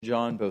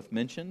John both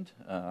mentioned.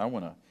 I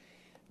want to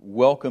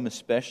welcome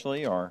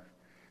especially our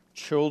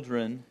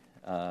children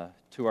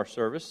to our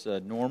service.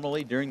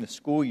 Normally, during the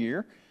school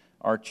year,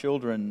 our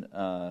children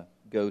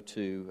go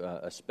to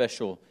a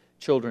special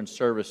children's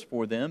service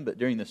for them, but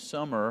during the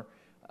summer,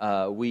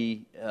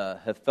 we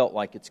have felt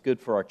like it's good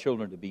for our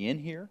children to be in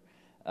here.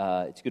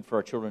 It's good for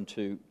our children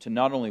to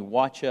not only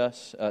watch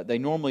us. They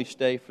normally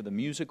stay for the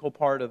musical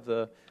part of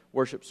the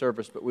worship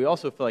service, but we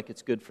also feel like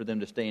it's good for them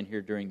to stay in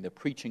here during the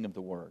preaching of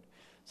the Word,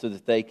 so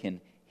that they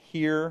can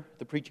hear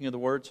the preaching of the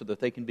Word, so that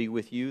they can be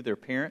with you, their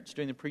parents,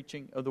 during the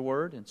preaching of the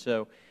Word. And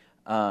so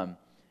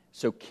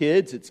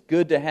kids, it's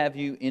good to have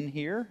you in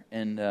here.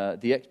 And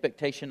the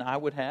expectation I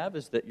would have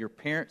is that your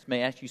parents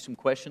may ask you some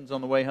questions on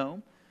the way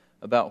home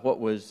about what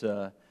was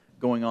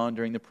going on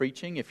during the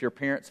preaching. If your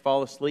parents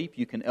fall asleep,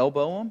 you can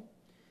elbow them.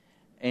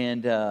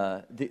 And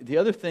the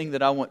other thing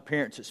that I want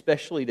parents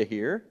especially to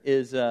hear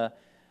is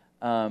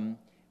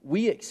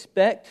we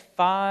expect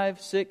 5,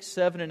 6,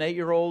 7, and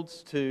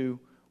 8-year-olds to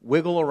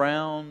wiggle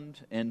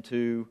around and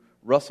to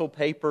rustle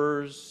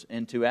papers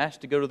and to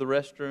ask to go to the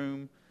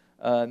restroom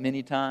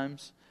many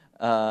times.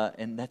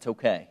 And that's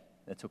okay.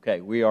 That's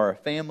okay. We are a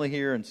family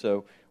here, and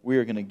so we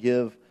are going to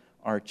give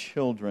our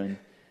children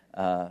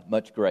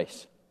much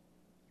grace.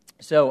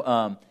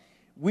 So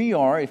we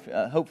are,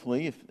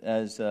 hopefully,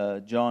 as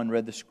John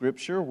read the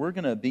Scripture, we're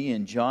going to be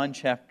in John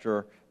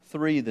chapter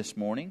 3 this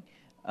morning.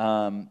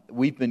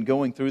 We've been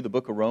going through the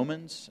book of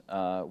Romans.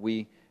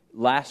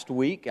 Last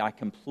week, I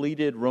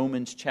completed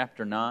Romans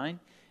chapter 9.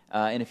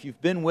 And if you've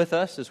been with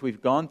us as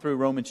we've gone through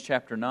Romans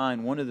chapter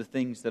 9, one of the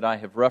things that I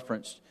have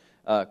referenced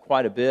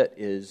quite a bit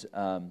is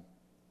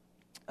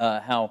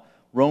how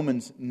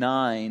Romans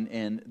 9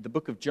 and the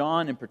book of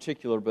John in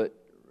particular, but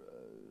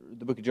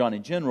the book of John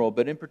in general,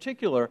 but in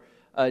particular,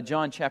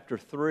 John chapter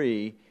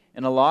 3,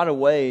 in a lot of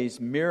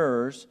ways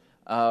mirrors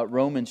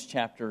Romans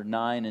chapter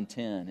 9 and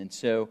 10. And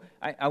so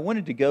I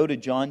wanted to go to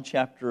John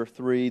chapter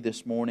 3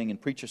 this morning and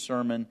preach a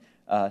sermon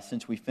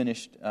since we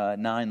finished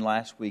 9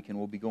 last week, and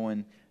we'll be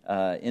going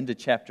into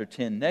chapter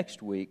 10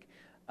 next week.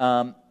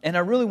 And I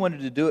really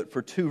wanted to do it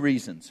for two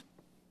reasons.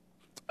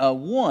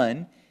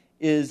 One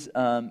is,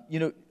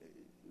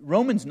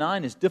 Romans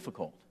 9 is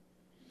difficult.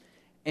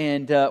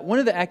 And one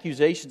of the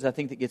accusations I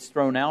think that gets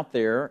thrown out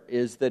there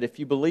is that if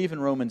you believe in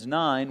Romans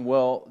 9,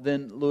 well,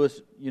 then, Lewis,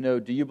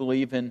 do you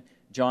believe in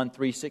John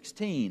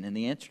 3:16? And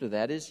the answer to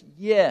that is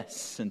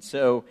yes. And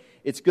so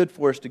it's good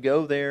for us to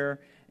go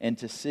there and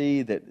to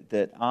see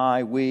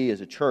that we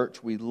as a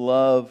church, we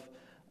love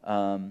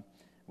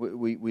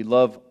we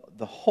love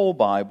the whole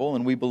Bible,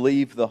 and we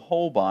believe the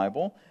whole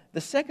Bible.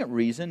 The second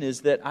reason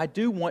is that I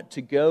do want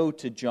to go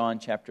to John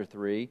chapter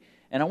 3,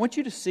 and I want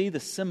you to see the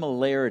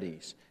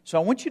similarities. So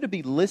I want you to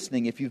be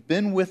listening. If you've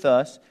been with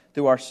us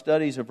through our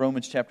studies of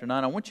Romans chapter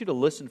 9, I want you to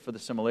listen for the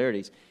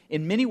similarities.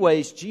 In many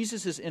ways,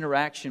 Jesus'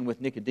 interaction with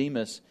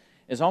Nicodemus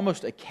is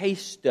almost a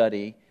case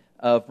study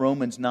of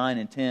Romans 9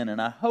 and 10,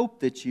 and I hope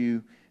that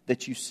you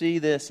see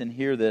this and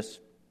hear this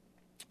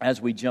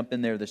as we jump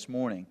in there this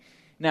morning.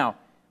 Now,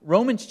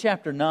 Romans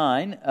chapter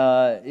 9,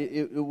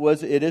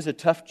 it is a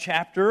tough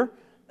chapter,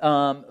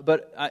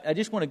 but I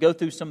just want to go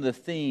through some of the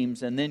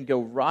themes and then go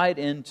right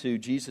into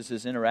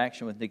Jesus'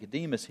 interaction with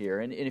Nicodemus here.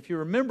 And if you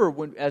remember,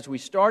 as we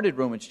started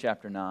Romans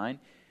chapter 9,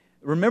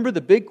 remember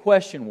the big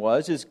question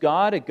was, is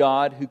God a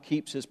God who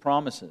keeps His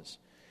promises?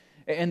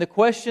 And the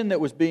question that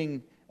was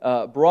being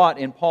brought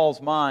in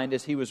Paul's mind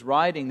as he was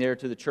writing there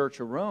to the church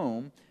of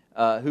Rome,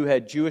 who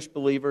had Jewish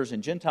believers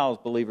and Gentiles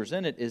believers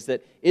in it,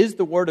 is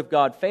the Word of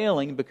God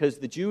failing because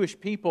the Jewish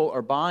people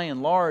are by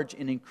and large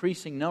in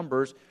increasing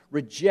numbers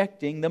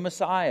rejecting the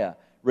Messiah,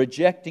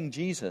 rejecting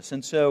Jesus.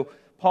 And so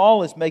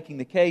Paul is making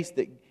the case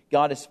that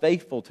God is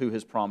faithful to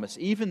His promise.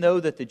 Even though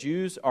that the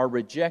Jews are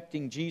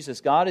rejecting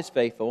Jesus, God is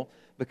faithful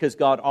because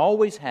God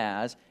always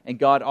has and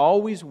God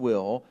always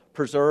will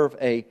preserve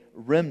a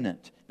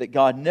remnant. That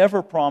God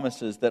never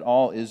promises that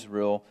all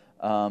Israel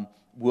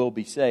will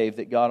be saved,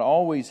 that God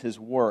always has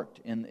worked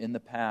in the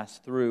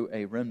past through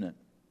a remnant.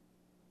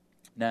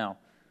 Now,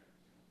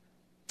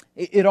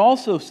 it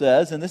also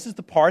says, and this is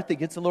the part that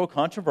gets a little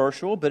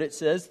controversial, but it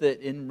says that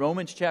in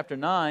Romans chapter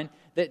 9,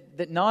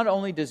 that not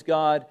only does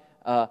God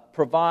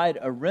provide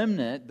a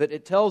remnant, but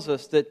it tells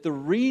us that the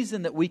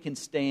reason that we can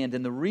stand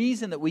and the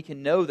reason that we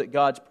can know that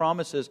God's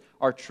promises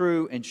are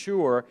true and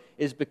sure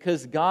is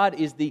because God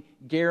is the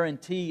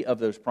guarantee of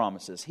those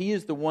promises. He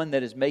is the one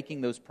that is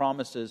making those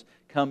promises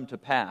come to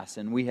pass.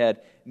 And we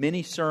had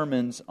many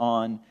sermons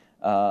on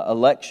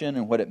election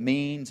and what it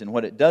means and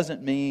what it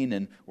doesn't mean,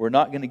 and we're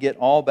not going to get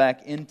all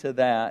back into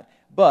that.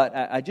 But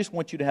I just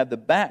want you to have the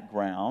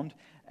background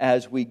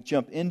as we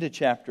jump into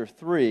chapter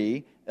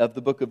 3 of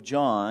the book of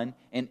John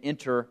and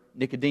enter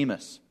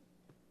Nicodemus.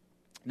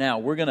 Now,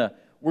 we're going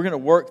to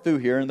work through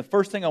here, and the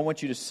first thing I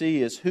want you to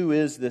see is who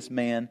is this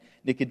man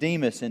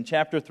Nicodemus. In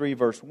chapter 3,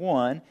 verse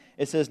 1,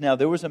 it says, "Now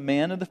there was a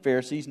man of the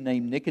Pharisees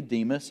named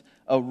Nicodemus,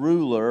 a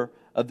ruler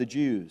of the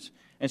Jews."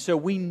 And so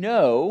we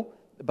know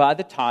by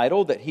the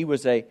title that he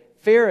was a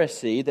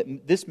Pharisee,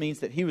 that this means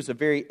that he was a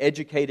very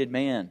educated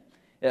man.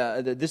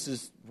 This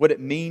is what it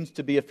means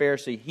to be a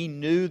Pharisee. He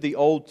knew the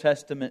Old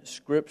Testament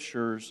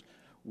Scriptures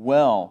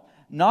well.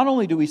 Not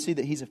only do we see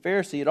that he's a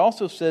Pharisee, it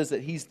also says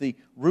that he's the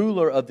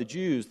ruler of the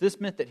Jews.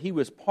 This meant that he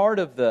was part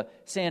of the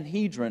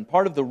Sanhedrin,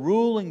 part of the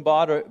ruling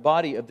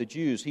body of the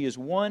Jews. He is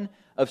one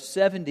of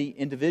 70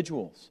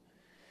 individuals.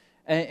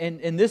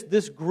 And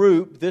this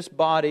group, this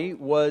body,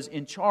 was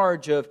in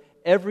charge of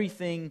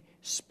everything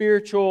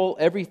spiritual,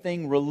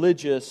 everything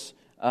religious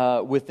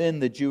within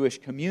the Jewish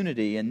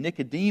community. And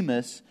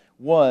Nicodemus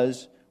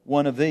was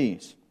one of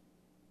these.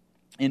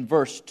 In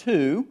verse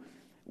 2,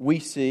 we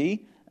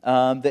see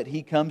that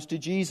he comes to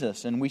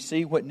Jesus. And we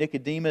see what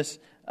Nicodemus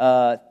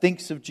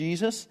thinks of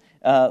Jesus.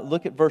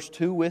 Look at verse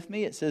 2 with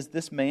me. It says,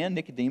 "This man,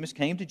 Nicodemus,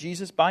 came to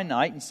Jesus by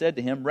night and said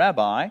to him,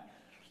 'Rabbi,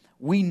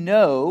 we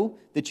know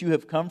that you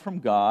have come from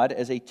God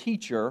as a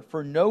teacher,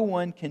 for no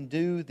one can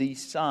do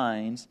these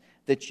signs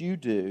that you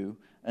do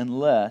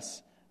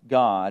unless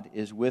God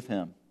is with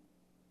him.'"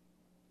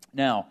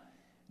 Now,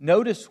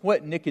 notice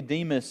what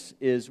Nicodemus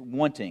is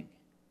wanting.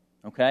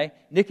 Okay?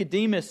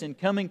 Nicodemus, in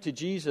coming to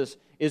Jesus,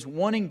 is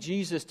wanting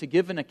Jesus to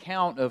give an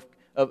account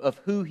of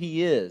who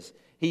he is.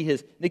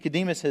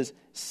 Nicodemus has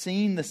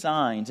seen the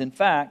signs. In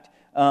fact,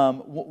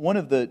 one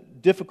of the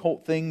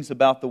difficult things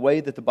about the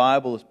way that the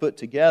Bible is put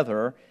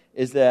together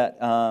is that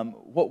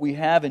what we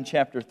have in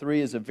chapter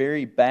 3 is a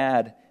very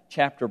bad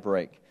chapter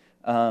break.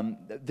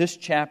 This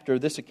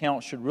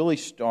account should really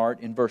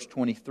start in verse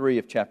 23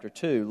 of chapter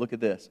 2. Look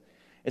at this.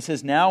 It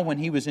says, "Now when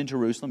he was in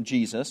Jerusalem,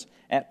 Jesus,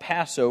 at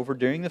Passover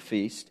during the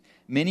feast,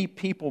 many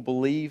people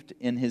believed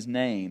in his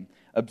name,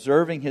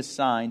 observing his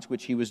signs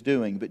which he was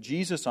doing. But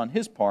Jesus, on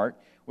his part,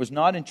 was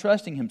not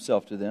entrusting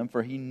himself to them,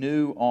 for he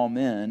knew all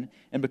men,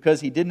 and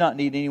because he did not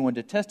need anyone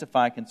to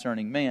testify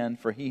concerning man,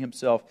 for he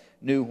himself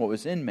knew what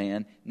was in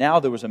man. Now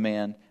there was a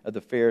man of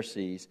the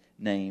Pharisees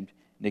named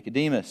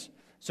Nicodemus."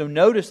 So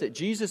notice that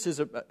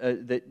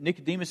that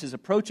Nicodemus is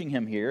approaching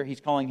him here. He's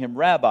calling him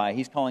rabbi.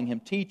 He's calling him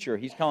teacher.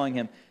 He's calling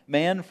him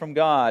man from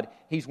God.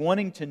 He's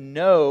wanting to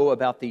know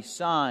about these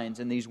signs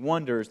and these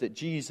wonders that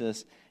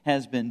Jesus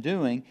has been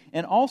doing.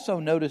 And also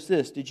notice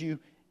this. Did you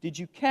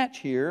catch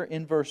here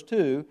in verse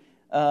 2,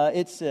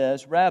 it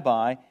says,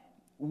 "Rabbi,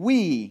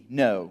 we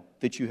know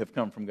that you have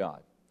come from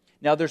God."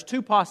 Now there's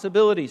two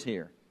possibilities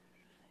here.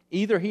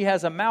 Either he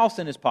has a mouse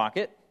in his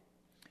pocket,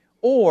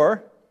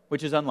 or,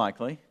 which is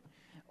unlikely,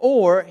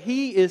 or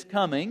he is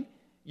coming,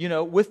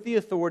 with the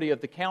authority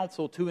of the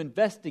council to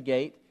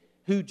investigate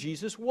who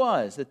Jesus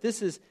was. That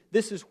this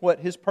is what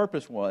his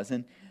purpose was.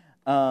 And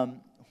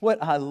what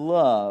I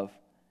love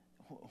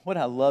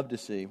to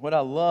see, what I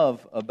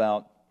love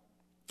about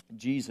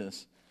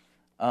Jesus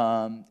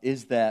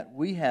is that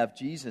we have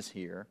Jesus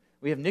here.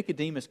 We have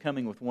Nicodemus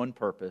coming with one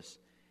purpose,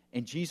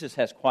 and Jesus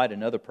has quite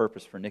another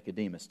purpose for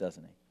Nicodemus,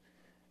 doesn't he?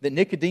 That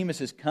Nicodemus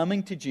is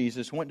coming to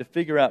Jesus, wanting to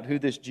figure out who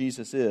this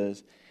Jesus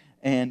is.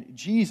 And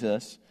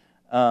Jesus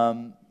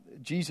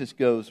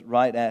goes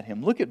right at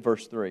him. Look at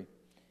verse 3.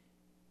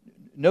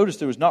 Notice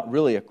there was not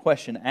really a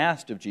question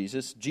asked of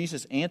Jesus.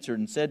 Jesus answered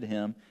and said to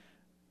him,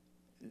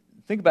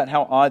 think about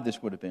how odd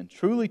this would have been.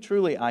 "Truly,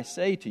 truly, I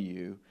say to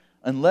you,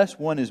 unless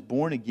one is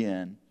born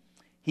again,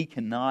 he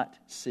cannot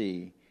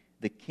see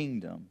the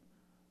kingdom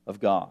of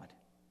God."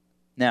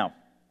 Now,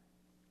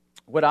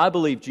 what I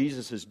believe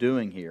Jesus is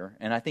doing here,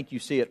 and I think you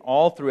see it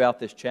all throughout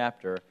this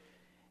chapter,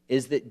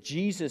 is that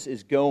Jesus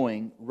is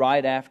going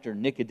right after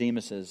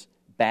Nicodemus's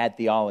bad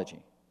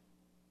theology.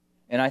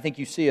 And I think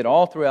you see it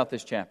all throughout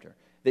this chapter,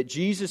 that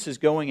Jesus is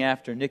going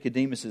after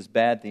Nicodemus's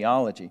bad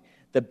theology.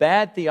 The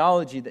bad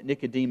theology that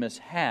Nicodemus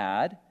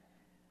had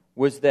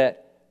was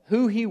that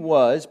who he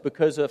was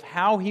because of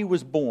how he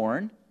was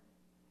born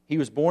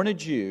a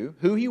Jew,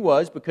 who he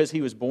was because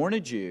he was born a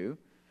Jew,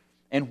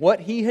 and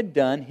what he had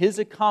done, his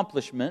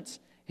accomplishments,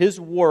 his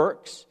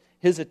works,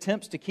 his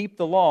attempts to keep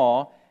the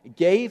law,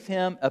 gave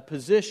him a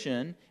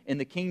position in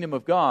the kingdom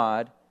of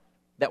God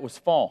that was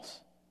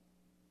false.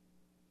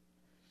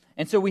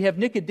 And so we have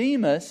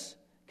Nicodemus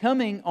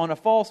coming on a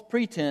false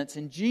pretense,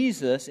 and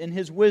Jesus, in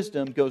his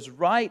wisdom, goes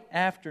right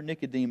after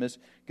Nicodemus,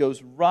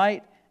 goes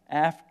right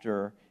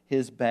after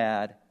his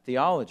bad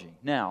theology.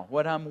 Now,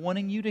 what I'm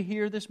wanting you to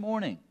hear this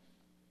morning,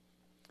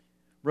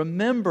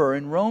 remember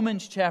in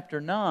Romans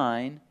chapter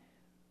 9,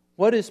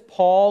 what is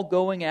Paul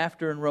going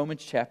after in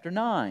Romans chapter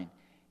 9?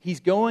 He's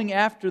going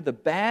after the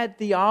bad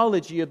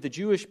theology of the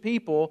Jewish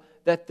people,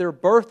 that their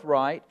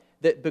birthright,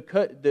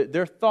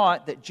 their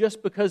thought that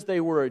just because they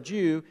were a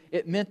Jew,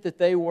 it meant that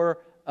they were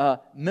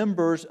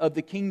members of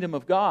the kingdom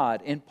of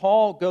God. And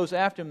Paul goes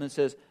after them and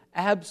says,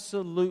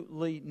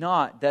 absolutely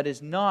not. That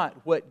is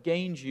not what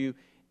gains you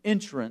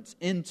entrance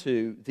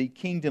into the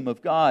kingdom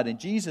of God. And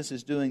Jesus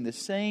is doing the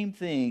same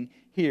thing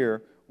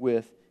here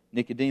with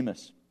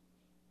Nicodemus.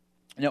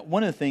 Now,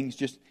 one of the things,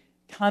 just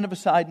kind of a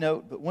side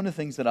note, but one of the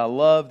things that I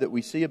love that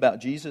we see about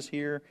Jesus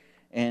here,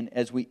 and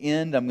as we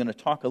end, I'm going to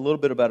talk a little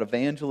bit about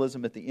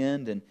evangelism at the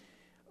end. And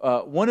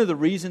one of the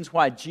reasons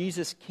why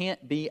Jesus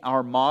can't be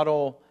our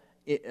model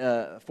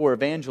for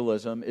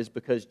evangelism is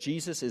because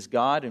Jesus is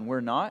God and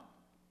we're not.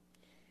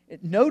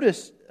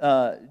 Notice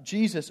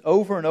Jesus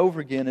over and over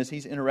again as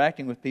He's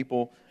interacting with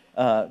people,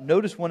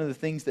 notice one of the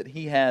things that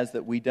He has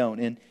that we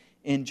don't.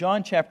 In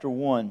John chapter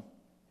 1,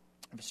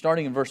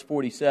 starting in verse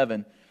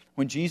 47,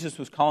 when Jesus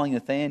was calling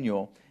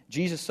Nathanael,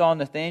 Jesus saw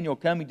Nathanael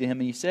coming to him,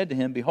 and He said to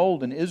him,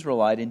 "Behold, an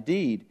Israelite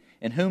indeed,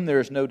 in whom there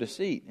is no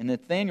deceit." And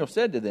Nathanael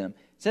said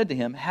to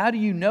him, "How do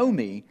you know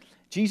me?"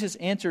 Jesus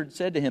answered and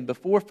said to him,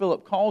 "Before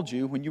Philip called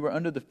you, when you were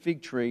under the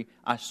fig tree,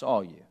 I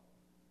saw you."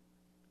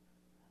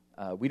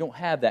 We don't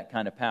have that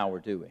kind of power,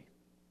 do we?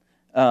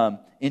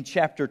 In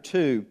chapter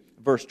 2,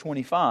 verse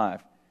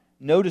 25,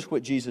 notice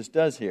what Jesus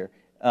does here.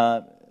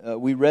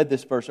 We read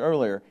this verse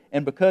earlier.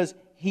 "And because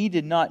He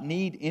did not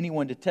need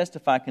anyone to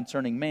testify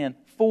concerning man,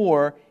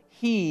 for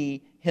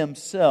He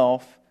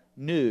Himself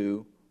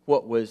knew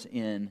what was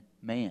in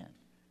man."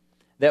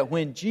 That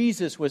when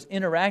Jesus was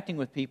interacting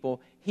with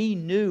people, He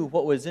knew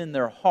what was in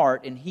their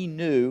heart and He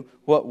knew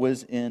what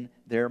was in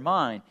their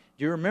mind.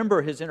 Do you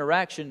remember His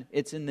interaction?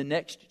 It's in the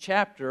next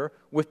chapter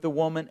with the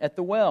woman at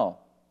the well.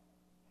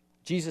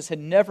 Jesus had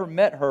never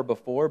met her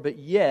before, but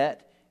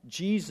yet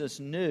Jesus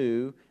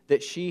knew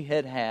that she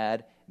had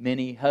had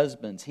many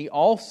husbands. He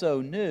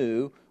also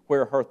knew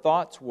where her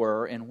thoughts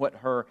were and what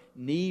her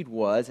need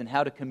was and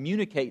how to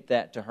communicate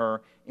that to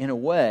her in a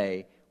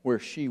way where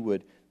she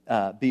would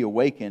be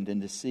awakened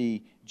and to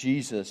see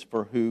Jesus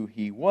for who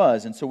He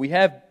was. And so we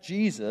have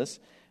Jesus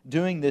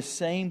doing this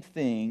same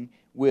thing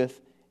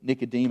with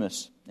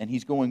Nicodemus. And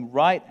He's going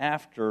right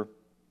after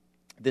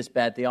this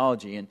bad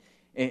theology.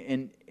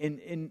 And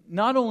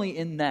not only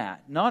in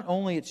that, not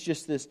only it's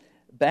just this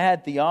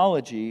bad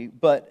theology,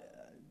 but,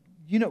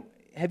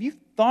 have you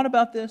thought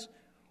about this?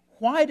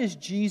 Why does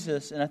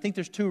Jesus, and I think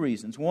there's two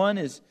reasons. One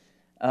is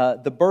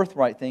the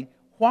birthright thing.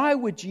 Why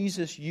would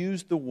Jesus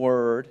use the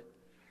word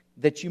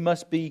that you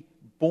must be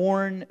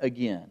born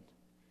again?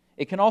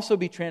 It can also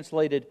be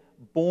translated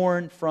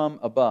born from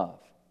above.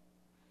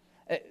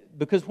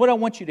 Because what I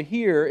want you to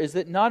hear is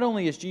that not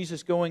only is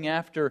Jesus going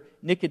after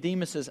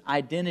Nicodemus'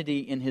 identity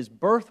in his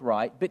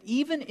birthright, but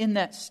even in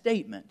that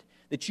statement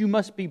that you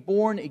must be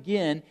born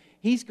again,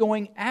 He's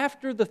going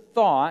after the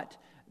thought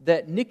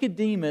that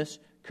Nicodemus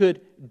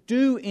could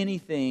do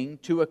anything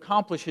to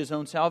accomplish his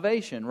own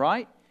salvation,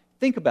 right?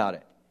 Think about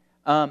it.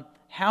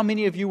 How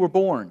many of you were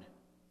born?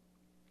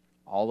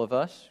 All of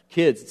us.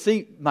 Kids.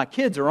 See, my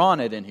kids are on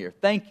it in here.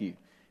 Thank you.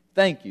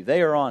 Thank you.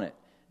 They are on it.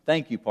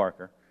 Thank you,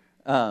 Parker.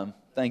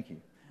 Thank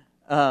you.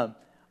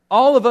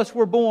 All of us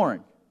were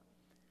born.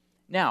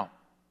 Now,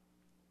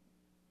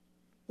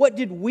 what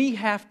did we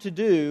have to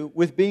do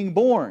with being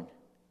born?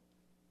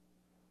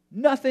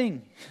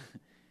 Nothing.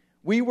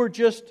 We were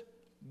just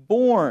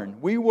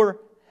born. We were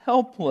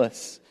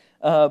helpless,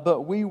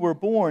 but we were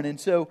born. And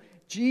so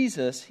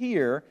Jesus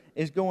here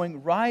is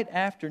going right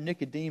after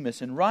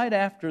Nicodemus and right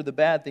after the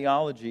bad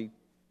theology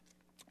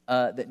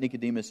that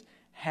Nicodemus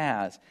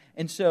has.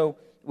 And so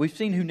we've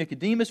seen who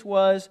Nicodemus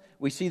was.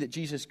 We see that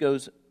Jesus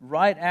goes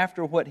right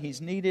after what he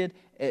needs,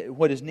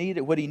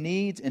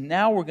 and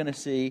now we're going to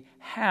see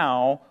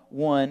how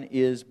one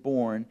is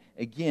born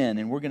again.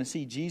 And we're going to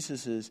see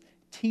Jesus'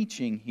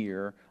 teaching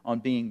here on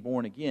being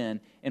born again.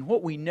 And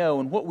what we know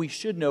and what we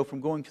should know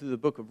from going through the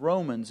book of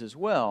Romans as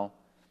well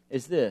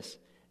is this,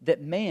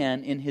 that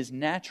man in his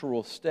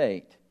natural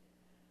state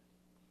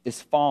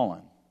is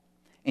fallen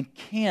and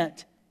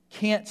can't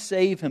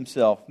save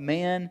himself.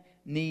 Man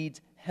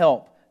needs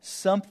help.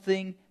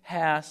 Something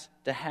has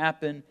to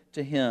happen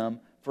to him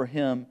for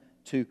him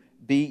to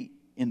be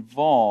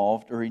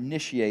involved or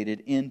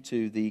initiated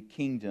into the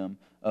kingdom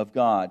of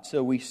God.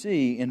 So we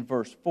see in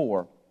verse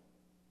 4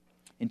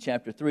 in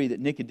chapter 3 that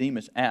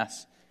Nicodemus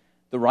asks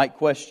the right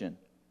question.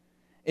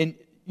 And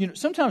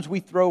sometimes we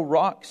throw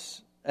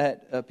rocks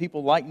at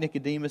people like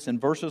Nicodemus in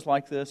verses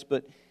like this,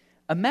 but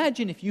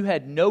imagine if you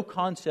had no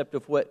concept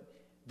of what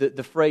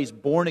the phrase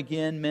born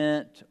again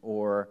meant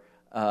or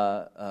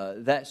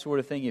that sort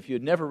of thing. If you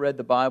had never read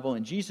the Bible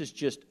and Jesus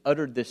just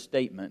uttered this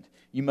statement,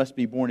 you must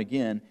be born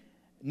again,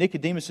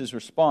 Nicodemus'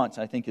 response,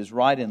 I think, is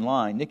right in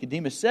line.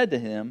 Nicodemus said to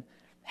him,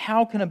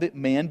 "How can a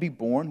man be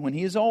born when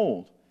he is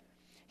old?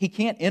 He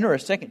can't enter a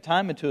second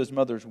time into his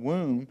mother's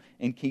womb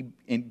and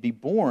be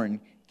born,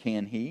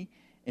 can he?"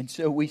 And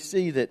so we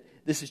see that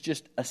this is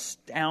just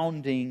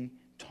astounding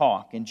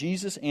talk. And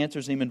Jesus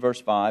answers him in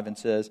verse 5 and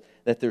says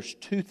that there's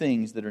two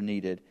things that are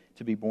needed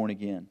to be born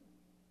again.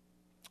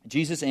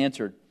 Jesus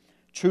answered,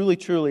 "Truly,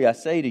 truly, I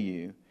say to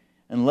you,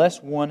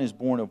 unless one is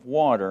born of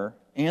water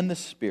and the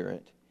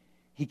Spirit,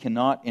 he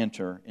cannot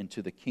enter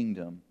into the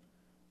kingdom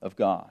of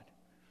God."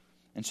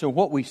 And so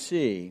what we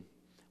see,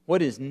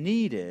 what is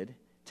needed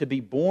to be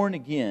born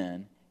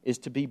again is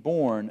to be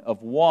born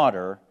of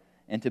water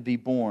and to be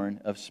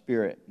born of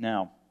Spirit.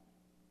 Now,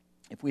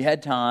 if we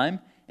had time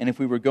and if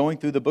we were going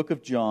through the book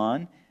of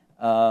John,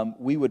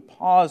 we would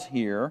pause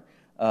here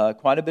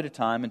quite a bit of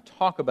time and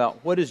talk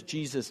about what does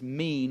Jesus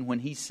mean when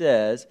He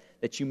says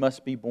that you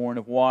must be born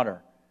of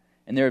water.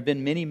 And there have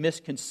been many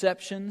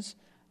misconceptions,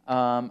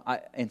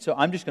 and so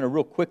I'm just going to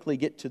real quickly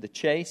get to the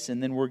chase,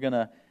 and then we're going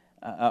to,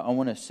 I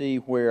want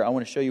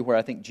to show you where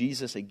I think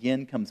Jesus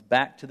again comes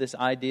back to this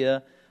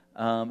idea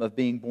of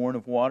being born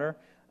of water.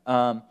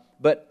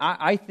 But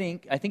I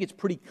think it's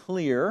pretty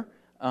clear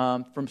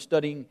from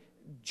studying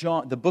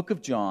John, the book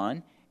of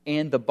John,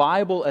 and the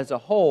Bible as a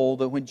whole,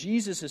 that when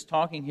Jesus is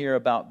talking here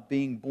about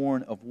being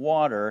born of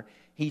water,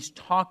 He's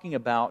talking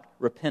about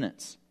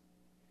repentance.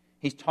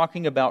 He's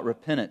talking about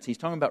repentance. He's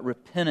talking about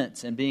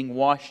repentance and being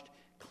washed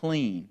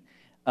clean.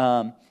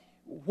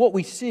 What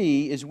we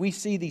see is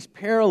these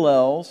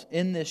parallels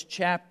in this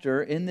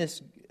chapter, in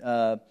this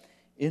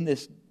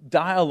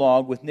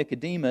dialogue with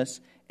Nicodemus.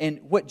 And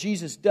what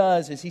Jesus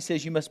does is He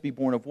says you must be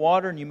born of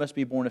water and you must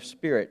be born of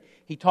Spirit.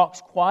 He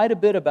talks quite a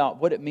bit about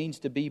what it means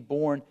to be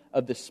born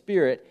of the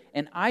Spirit.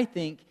 And I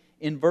think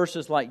in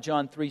verses like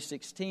John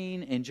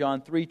 3:16 and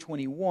John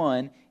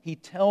 3:21, He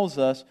tells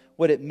us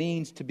what it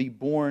means to be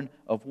born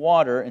of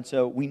water. And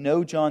so we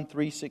know John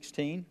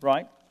 3:16,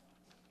 right?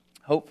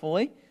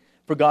 Hopefully.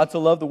 For God so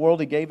loved the world,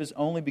 He gave His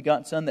only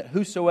begotten Son, that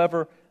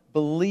whosoever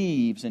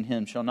believes in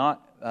Him shall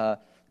not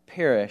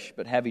perish,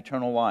 but have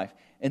eternal life.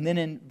 And then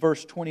in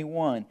verse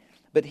 21,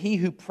 but he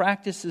who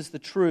practices the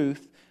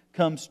truth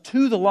comes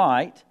to the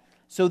light,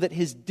 so that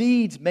his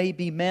deeds may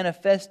be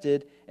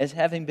manifested as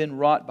having been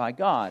wrought by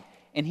God.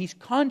 And he's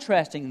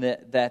contrasting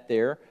that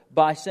there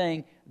by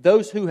saying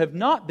those who have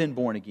not been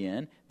born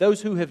again,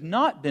 those who have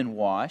not been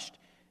washed,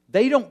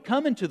 they don't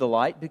come into the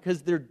light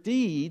because their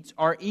deeds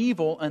are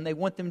evil and they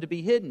want them to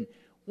be hidden.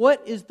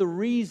 What is the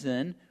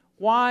reason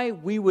why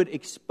we would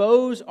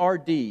expose our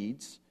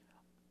deeds,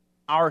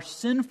 our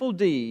sinful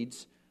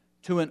deeds,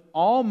 to an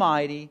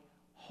almighty,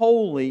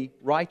 holy,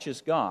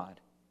 righteous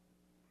God,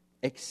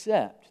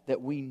 except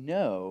that we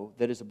know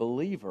that as a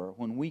believer,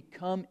 when we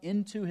come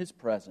into His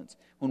presence,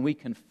 when we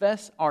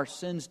confess our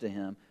sins to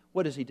Him,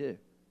 what does He do?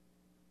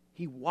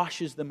 He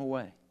washes them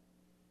away.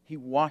 He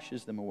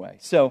washes them away.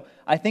 So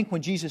I think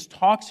when Jesus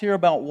talks here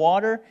about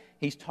water,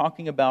 He's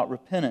talking about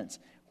repentance.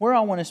 Where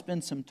I want to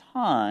spend some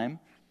time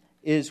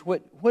is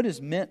what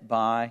is meant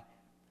by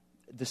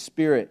the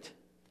Spirit.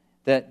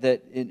 That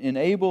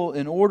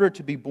in order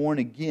to be born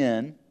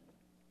again,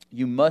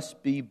 you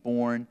must be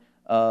born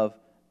of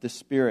the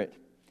Spirit.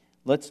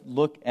 Let's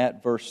look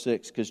at verse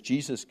 6, because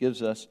Jesus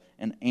gives us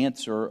an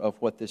answer of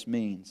what this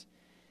means.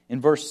 In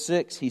verse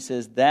 6, He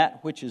says,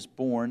 that which is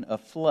born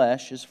of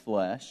flesh is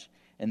flesh,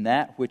 and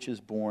that which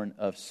is born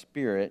of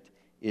Spirit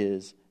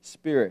is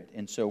spirit.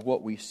 And so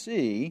what we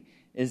see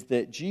is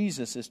that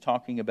Jesus is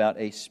talking about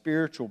a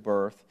spiritual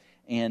birth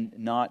and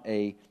not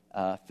a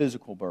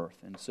physical birth.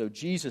 And so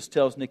Jesus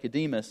tells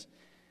Nicodemus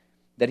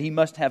that he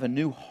must have a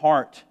new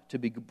heart to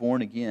be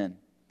born again.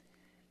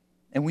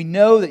 And we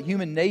know that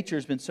human nature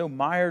has been so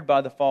mired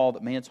by the fall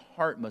that man's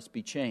heart must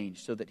be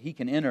changed so that he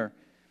can enter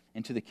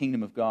into the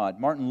kingdom of God.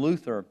 Martin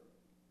Luther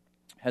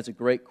has a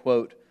great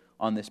quote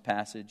on this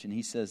passage, and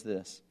he says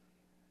this,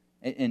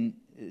 and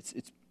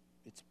it's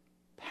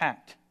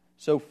packed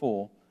so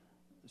full.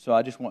 So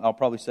I'll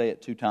probably say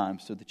it 2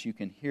 times so that you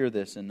can hear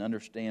this and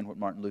understand what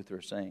Martin Luther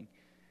is saying.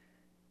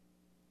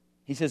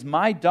 He says,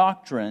 my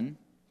doctrine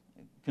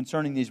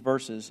concerning these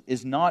verses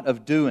is not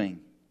of doing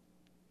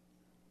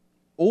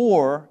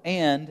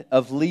and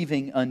of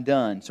leaving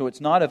undone. So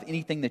it's not of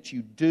anything that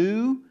you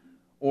do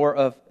or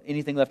of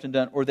anything left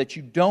undone or that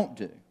you don't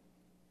do.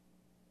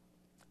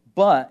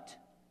 But,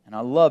 and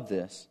I love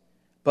this,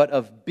 but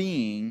of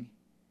being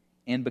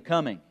and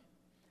becoming.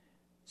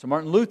 So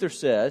Martin Luther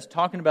says,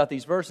 talking about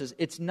these verses,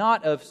 it's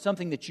not of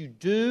something that you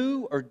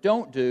do or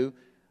don't do,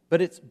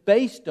 but it's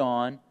based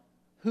on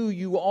who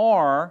you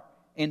are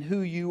and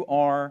who you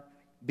are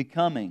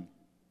becoming.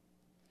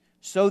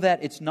 So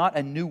that it's not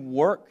a new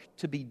work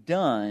to be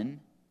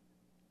done,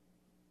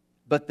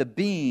 but the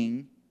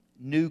being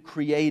new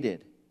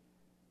created.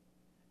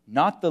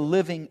 Not the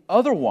living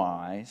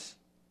otherwise,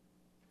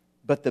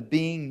 but the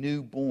being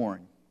new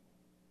born.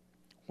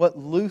 What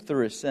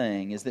Luther is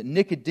saying is that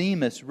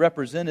Nicodemus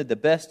represented the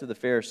best of the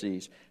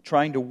Pharisees,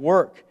 trying to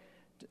work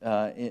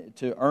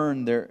to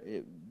earn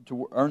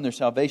their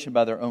salvation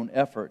by their own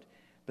effort.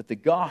 But the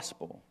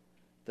gospel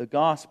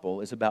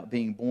is about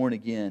being born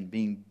again,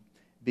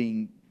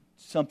 being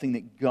something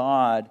that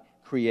God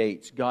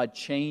creates. God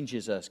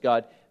changes us.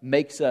 God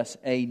makes us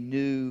a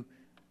new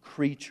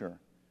creature.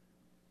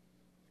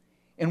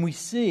 And we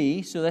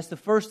see, so that's the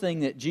first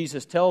thing that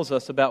Jesus tells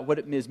us about what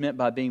it is meant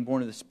by being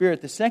born of the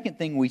Spirit. The second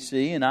thing we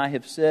see, and I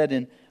have said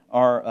in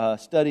our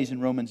studies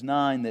in Romans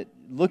 9, that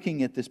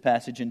looking at this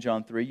passage in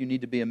John 3, you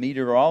need to be a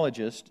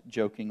meteorologist,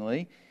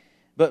 jokingly.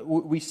 But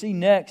we see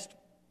next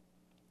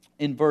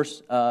in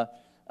verse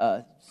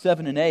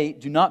 7 and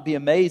 8, do not be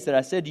amazed that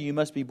I said to you, you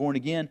must be born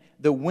again.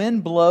 The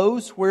wind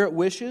blows where it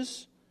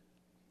wishes,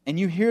 and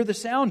you hear the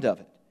sound of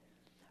it.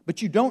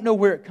 But you don't know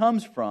where it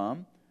comes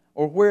from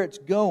or where it's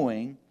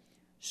going.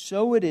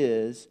 So it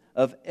is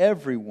of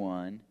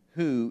everyone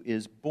who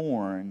is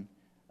born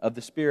of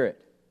the Spirit.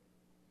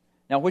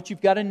 Now, what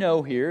you've got to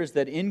know here is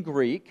that in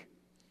Greek,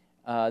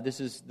 this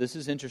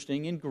is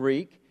interesting. In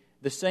Greek,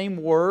 the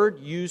same word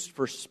used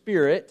for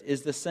spirit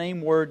is the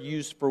same word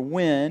used for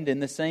wind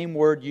and the same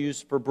word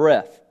used for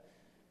breath.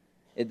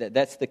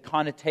 That's the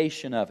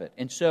connotation of it.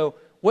 And so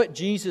what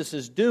Jesus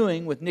is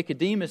doing with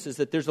Nicodemus is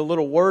that there's a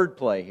little word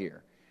play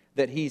here.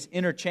 That he's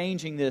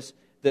interchanging this,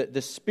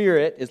 the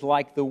Spirit is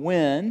like the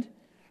wind.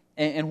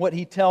 And what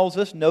he tells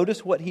us,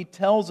 notice what he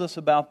tells us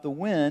about the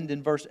wind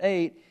in verse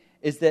 8,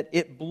 is that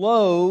it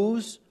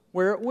blows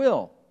where it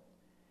will.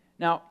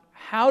 Now,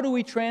 how do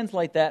we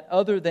translate that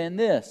other than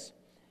this?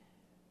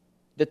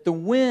 That the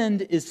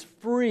wind is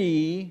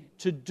free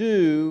to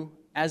do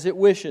as it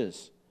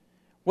wishes.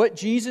 What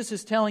Jesus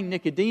is telling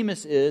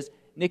Nicodemus is,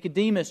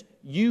 Nicodemus,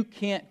 you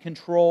can't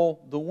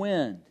control the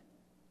wind.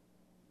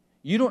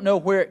 You don't know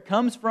where it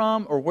comes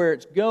from or where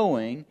it's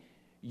going.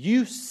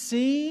 You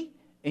see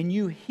and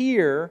you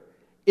hear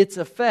its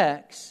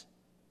effects,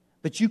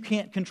 but you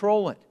can't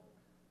control it.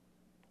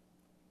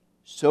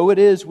 So it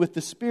is with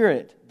the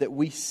Spirit, that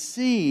we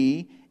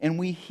see and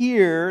we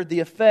hear the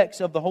effects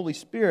of the Holy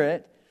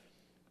Spirit,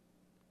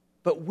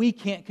 but we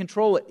can't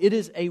control it. It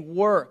is a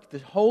work. The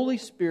Holy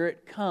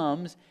Spirit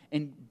comes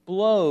and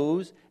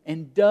blows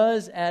and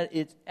does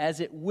as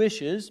it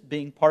wishes,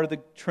 being part of the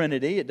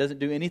Trinity. It doesn't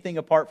do anything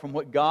apart from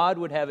what God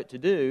would have it to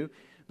do.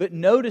 But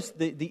notice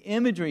the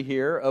imagery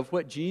here of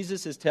what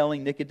Jesus is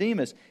telling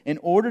Nicodemus. In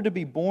order to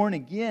be born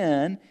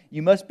again,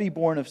 you must be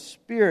born of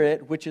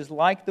Spirit, which is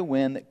like the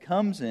wind that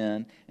comes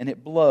in and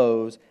it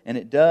blows and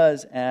it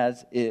does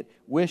as it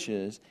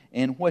wishes.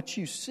 And what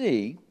you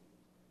should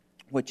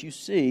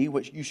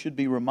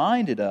be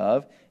reminded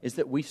of, is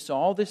that we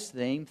saw this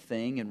same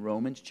thing in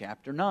Romans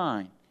chapter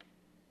 9.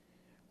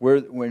 Where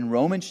in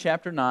Romans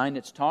chapter 9,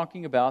 it's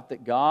talking about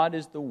that God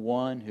is the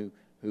one who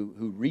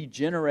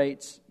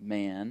regenerates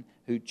man,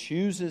 who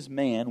chooses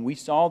man. We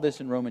saw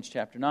this in Romans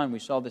chapter 9. We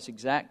saw this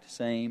exact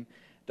same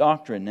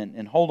doctrine.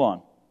 And hold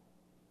on,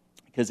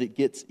 because it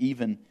gets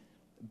even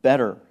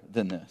better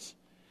than this.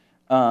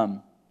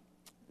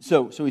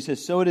 So he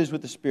says, so it is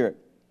with the Spirit.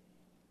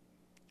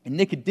 And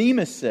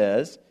Nicodemus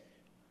says,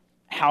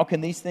 how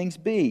can these things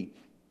be?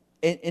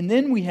 And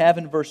then we have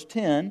in verse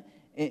 10,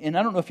 and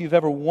I don't know if you've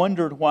ever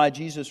wondered why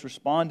Jesus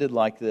responded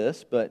like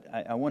this, but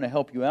I want to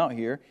help you out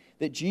here,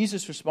 that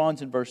Jesus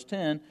responds in verse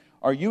 10,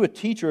 are you a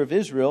teacher of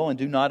Israel and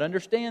do not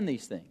understand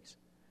these things?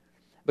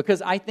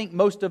 Because I think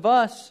most of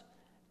us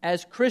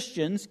as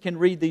Christians can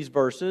read these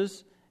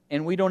verses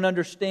and we don't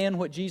understand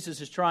what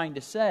Jesus is trying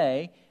to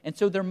say, and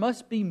so there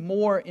must be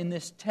more in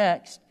this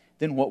text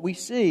than what we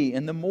see.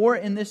 And the more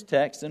in this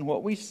text than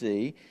what we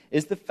see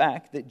is the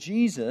fact that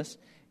Jesus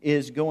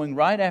is going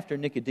right after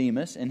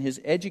Nicodemus and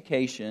his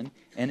education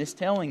and is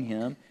telling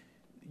him,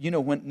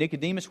 when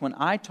Nicodemus, when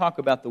I talk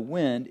about the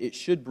wind, it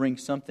should bring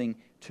something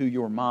to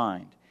your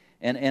mind.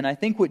 And I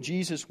think what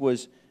Jesus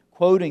was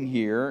quoting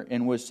here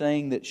and was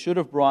saying that should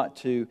have brought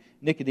to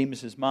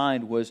Nicodemus'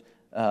 mind was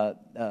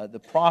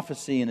the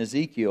prophecy in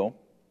Ezekiel.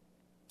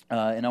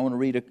 And I want to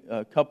read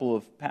a couple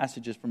of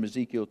passages from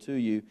Ezekiel to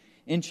you.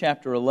 In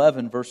chapter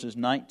 11, verses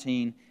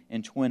 19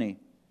 and 20.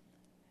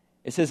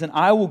 It says, and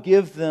I will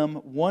give them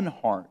one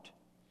heart.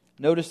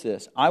 Notice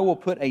this. I will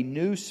put a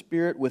new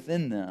spirit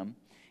within them,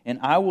 and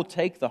I will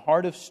take the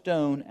heart of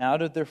stone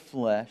out of their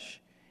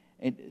flesh,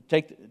 and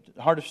take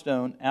the heart of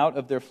stone out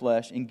of their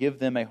flesh, and give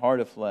them a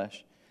heart of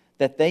flesh,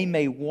 that they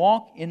may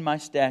walk in my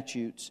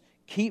statutes,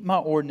 keep my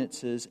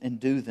ordinances, and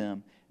do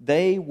them.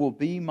 They will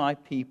be my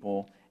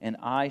people, and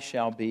I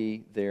shall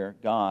be their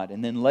God.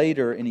 And then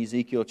later in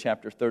Ezekiel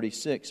chapter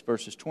 36,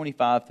 verses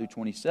 25 through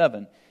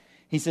 27,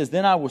 he says,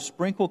 then I will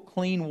sprinkle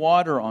clean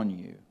water on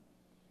you.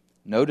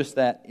 Notice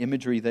that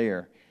imagery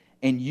there.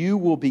 And you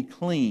will be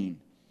clean.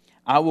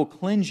 I will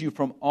cleanse you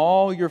from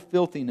all your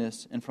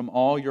filthiness and from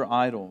all your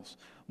idols.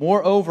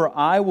 Moreover,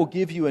 I will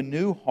give you a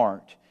new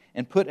heart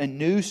and put a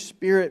new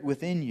spirit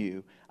within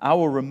you. I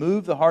will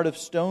remove the heart of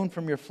stone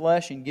from your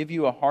flesh and give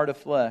you a heart of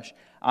flesh.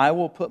 I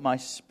will put my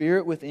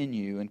spirit within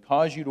you and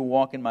cause you to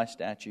walk in my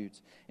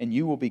statutes, and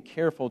you will be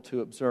careful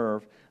to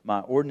observe my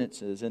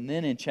ordinances. And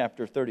then in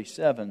chapter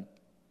 37,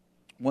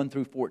 1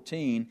 through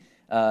 14,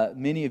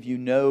 many of you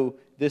know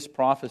this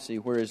prophecy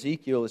where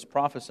Ezekiel is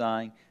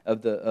prophesying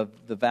of the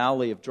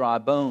valley of dry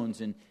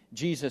bones, and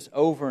Jesus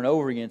over and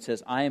over again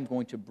says,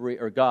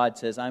 God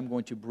says, I'm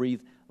going to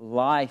breathe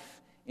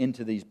life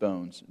into these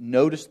bones.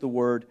 Notice the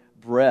word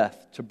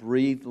breath, to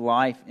breathe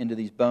life into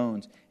these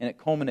bones. And it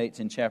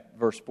culminates in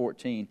verse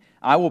 14.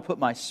 I will put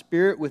my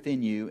spirit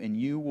within you, and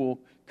you will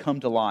come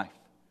to life.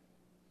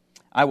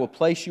 I will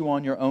place you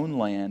on your own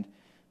land,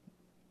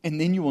 and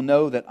then you will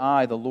know that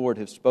I, the Lord,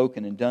 have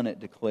spoken and done it,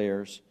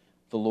 declares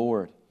the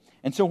Lord.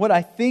 And so what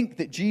I think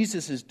that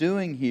Jesus is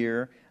doing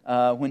here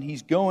when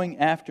he's going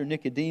after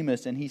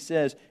Nicodemus and he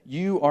says,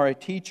 you are a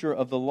teacher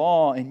of the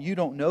law and you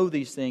don't know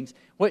these things,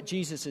 what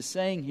Jesus is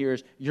saying here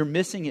is, you're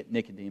missing it,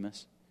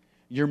 Nicodemus.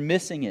 You're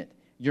missing it.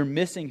 You're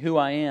missing who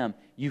I am.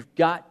 You've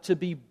got to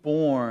be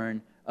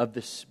born of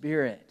the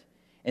Spirit.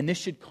 And this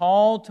should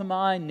call to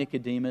mind,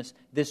 Nicodemus,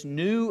 this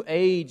new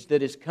age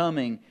that is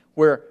coming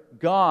where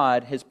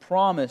God has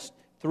promised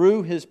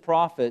through His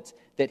prophets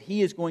that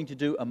He is going to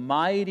do a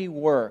mighty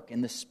work,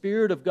 and the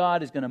Spirit of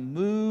God is going to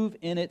move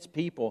in its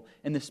people,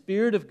 and the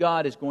Spirit of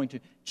God is going to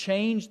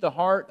change the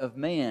heart of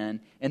man,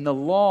 and the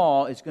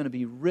law is going to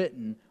be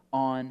written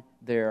on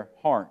their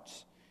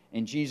hearts.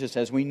 And Jesus,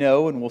 as we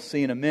know, and we'll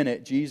see in a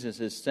minute, Jesus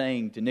is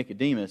saying to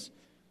Nicodemus,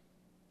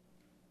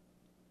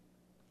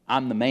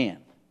 I'm the man.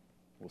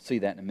 We'll see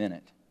that in a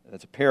minute.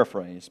 That's a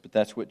paraphrase, but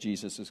that's what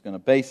Jesus is going to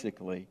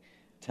basically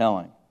tell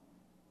him.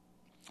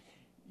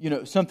 You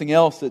know, something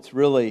else that's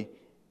really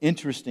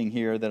interesting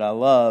here that I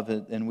love,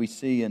 and we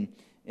see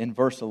in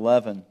verse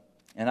 11,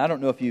 and I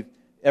don't know if you've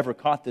ever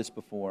caught this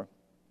before,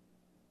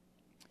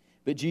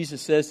 but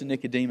Jesus says to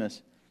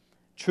Nicodemus,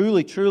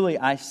 truly, truly,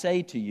 I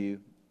say to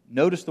you,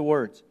 notice the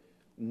words,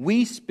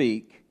 we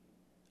speak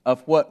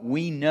of what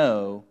we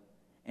know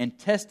and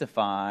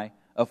testify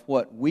of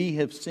what we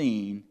have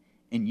seen,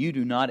 and you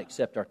do not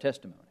accept our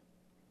testimony.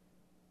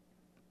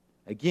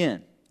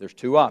 Again, there's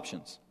two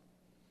options.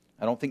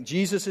 I don't think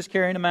Jesus is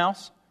carrying a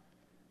mouse.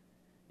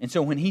 And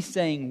so when he's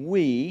saying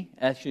we,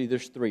 actually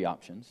there's three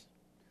options.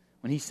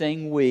 When he's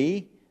saying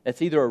we,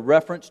 that's either a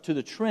reference to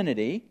the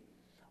Trinity,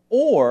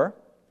 or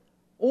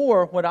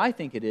what I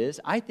think it is,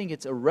 I think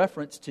it's a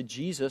reference to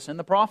Jesus and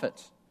the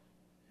prophets.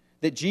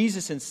 That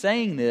Jesus, in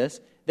saying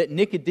this, that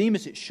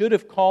Nicodemus, it should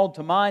have called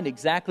to mind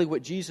exactly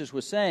what Jesus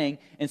was saying.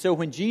 And so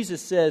when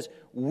Jesus says,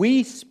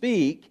 we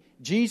speak,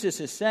 Jesus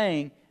is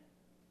saying,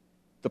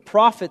 the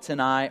prophets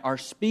and I are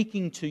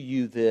speaking to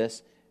you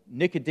this,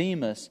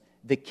 Nicodemus,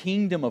 the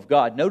kingdom of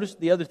God. Notice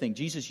the other thing.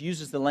 Jesus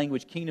uses the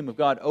language kingdom of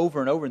God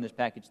over and over in this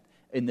passage,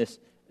 in this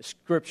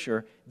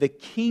scripture. The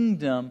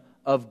kingdom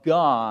of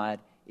God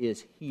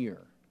is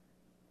here.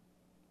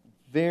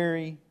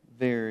 Very,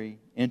 very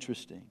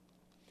interesting.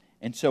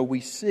 And so we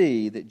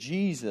see that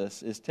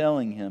Jesus is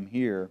telling him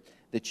here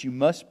that you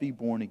must be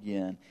born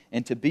again.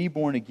 And to be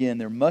born again,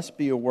 there must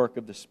be a work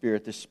of the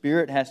Spirit. The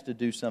Spirit has to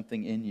do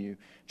something in you.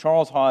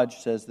 Charles Hodge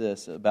says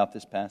this about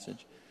this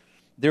passage.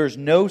 There is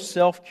no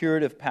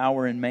self-curative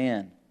power in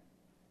man.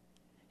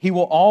 He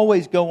will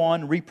always go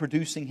on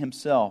reproducing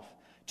himself.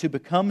 To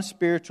become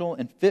spiritual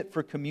and fit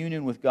for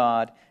communion with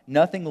God,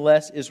 nothing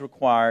less is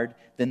required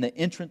than the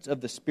entrance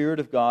of the Spirit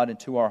of God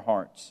into our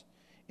hearts.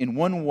 In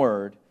one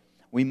word,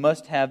 we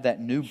must have that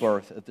new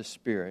birth of the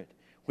Spirit,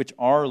 which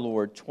our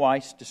Lord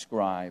twice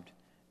described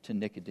to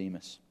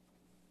Nicodemus.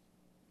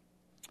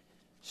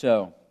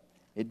 So,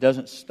 it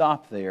doesn't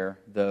stop there,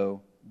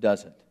 though,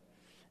 does it?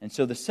 And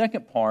so the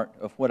second part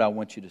of what I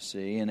want you to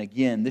see, and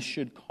again, this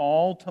should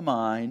call to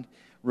mind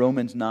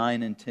Romans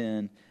 9 and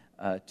 10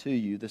 to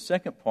you. The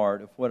second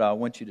part of what I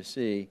want you to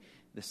see,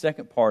 the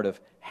second part of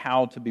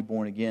how to be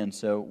born again.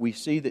 So we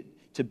see that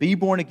to be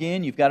born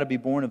again, you've got to be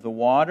born of the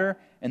water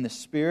and the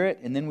Spirit.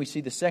 And then we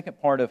see the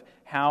second part of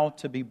how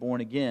to be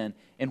born again.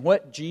 And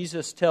what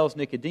Jesus tells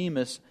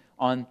Nicodemus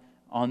on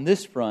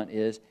this front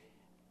is,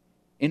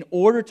 in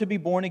order to be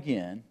born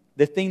again,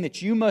 the thing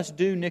that you must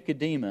do,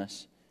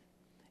 Nicodemus,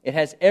 it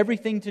has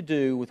everything to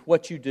do with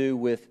what you do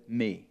with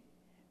me.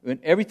 And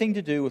everything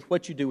to do with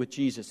what you do with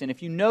Jesus. And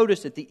if you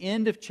notice at the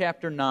end of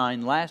chapter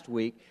 9 last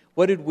week,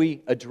 what did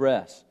we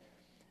address?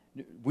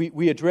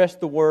 We addressed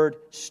the word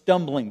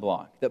stumbling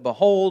block. That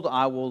behold,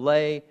 I will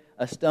lay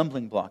a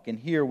stumbling block. And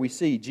here we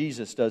see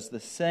Jesus does the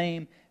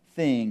same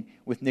thing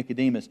with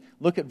Nicodemus.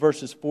 Look at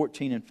verses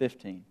 14 and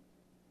 15.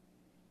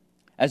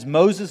 As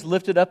Moses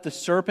lifted up the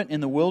serpent in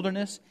the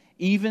wilderness,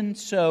 even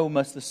so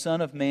must the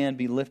Son of Man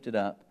be lifted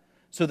up,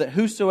 so that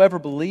whosoever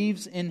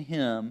believes in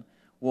Him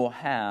will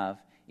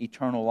have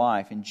eternal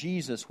life. And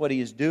Jesus, what He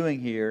is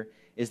doing here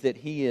is that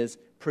He is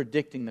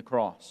predicting the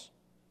cross.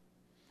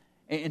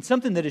 And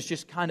something that is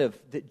just kind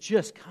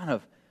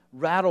of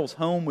rattles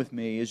home with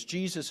me is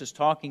Jesus is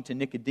talking to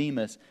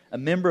Nicodemus, a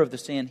member of the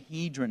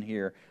Sanhedrin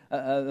here,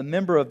 a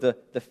member of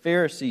the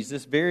Pharisees,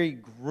 this very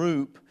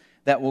group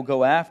that will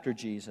go after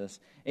Jesus.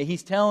 And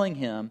He's telling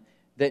him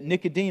that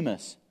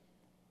Nicodemus,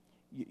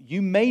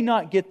 you may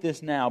not get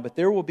this now, but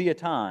there will be a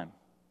time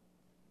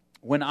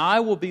when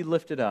I will be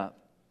lifted up.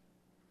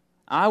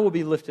 I will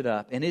be lifted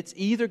up, and it's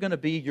either going to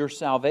be your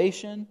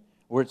salvation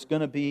or it's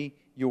going to be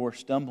your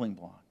stumbling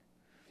block.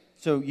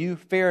 So you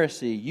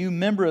Pharisee, you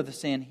member of the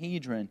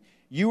Sanhedrin,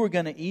 you are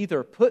going to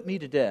either put me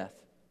to death.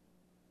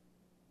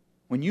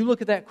 When you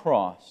look at that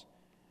cross,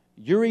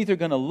 you're either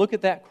going to look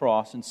at that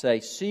cross and say,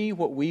 see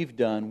what we've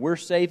done, we're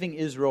saving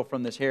Israel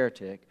from this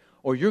heretic,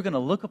 or you're going to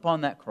look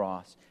upon that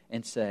cross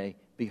and say,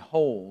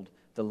 behold,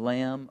 the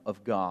Lamb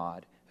of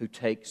God who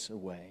takes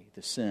away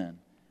the sin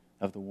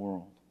of the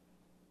world.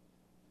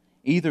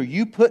 Either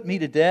you put me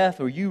to death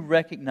or you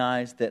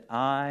recognize that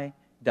I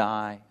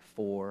die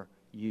for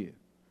you.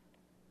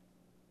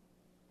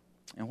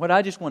 And what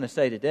I just want to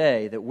say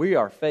today, that we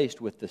are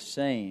faced with the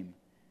same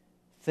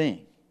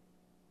thing.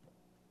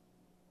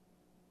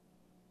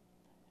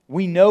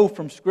 We know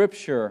from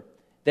Scripture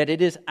that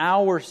it is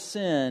our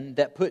sin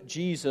that put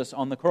Jesus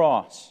on the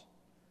cross.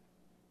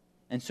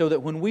 And so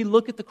that when we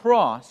look at the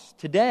cross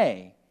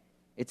today,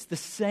 it's the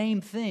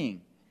same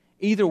thing.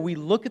 Either we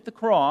look at the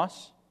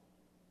cross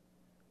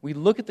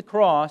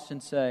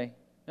and say,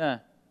 the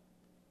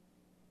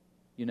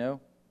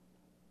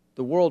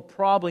world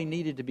probably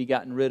needed to be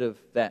gotten rid of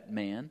that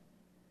man.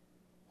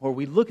 Or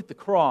we look at the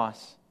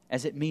cross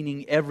as it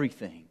meaning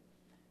everything,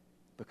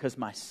 because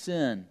my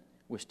sin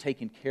was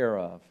taken care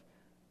of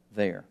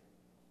there.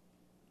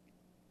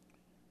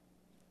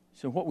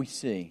 So what we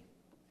see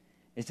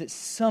is that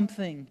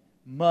something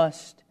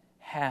must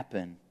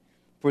happen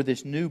for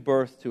this new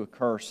birth to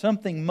occur.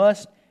 Something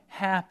must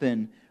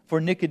happen for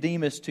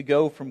Nicodemus to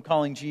go from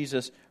calling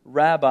Jesus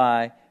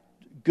Rabbi,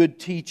 good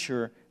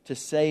teacher, to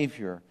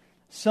Savior.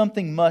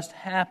 Something must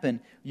happen.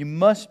 You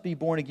must be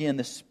born again.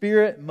 The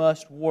Spirit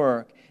must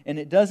work. And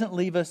it doesn't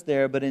leave us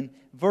there, but in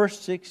verse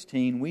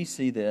 16 we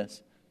see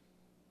this.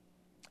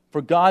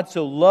 For God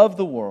so loved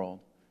the world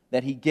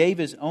that He gave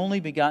His only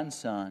begotten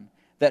Son,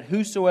 that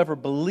whosoever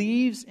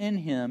believes in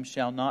Him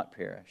shall not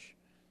perish,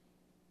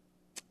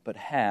 but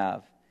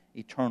have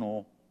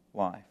eternal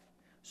life.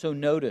 So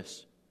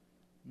notice,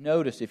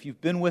 if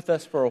you've been with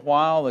us for a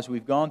while as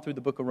we've gone through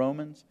the book of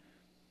Romans,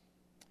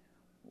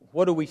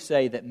 what do we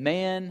say? That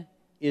man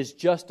is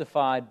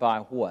justified by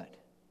what?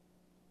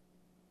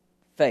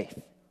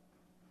 Faith.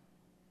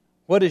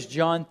 What does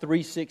John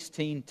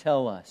 3:16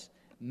 tell us?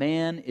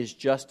 Man is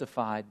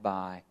justified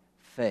by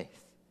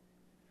faith.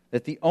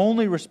 That the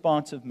only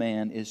response of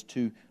man is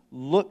to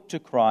look to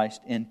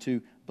Christ and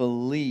to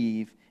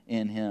believe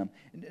in Him.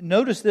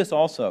 Notice this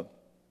also.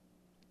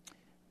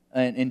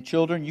 And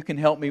children, you can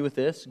help me with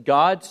this.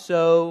 God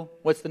so,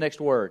 what's the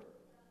next word?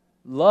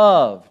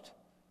 Loved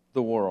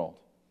the world.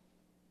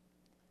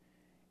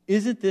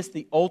 Isn't this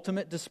the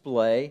ultimate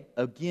display,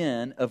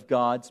 again, of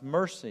God's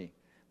mercy?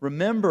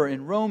 Remember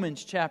in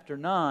Romans chapter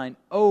 9,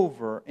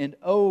 over and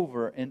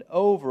over and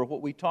over,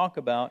 what we talk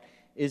about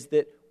is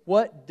that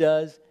what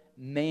does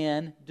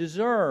man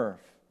deserve?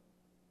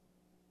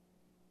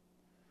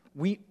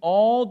 We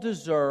all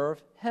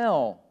deserve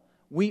hell.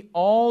 We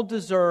all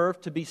deserve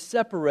to be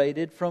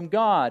separated from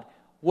God.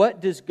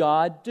 What does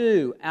God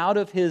do? Out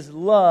of His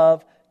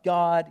love,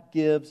 God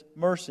gives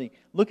mercy.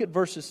 Look at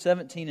verses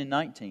 17 and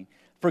 19.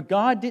 For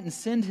God didn't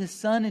send His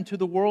Son into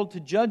the world to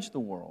judge the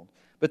world,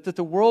 but that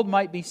the world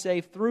might be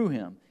saved through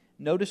Him.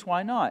 Notice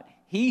why not.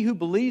 He who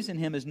believes in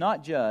Him is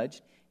not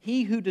judged.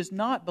 He who does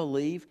not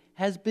believe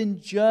has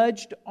been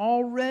judged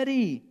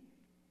already,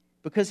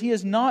 because he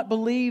has not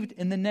believed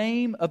in the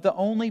name of the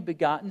only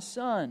begotten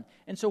Son.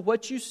 And so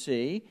what you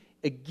see,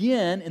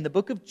 again in the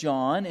book of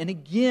John, and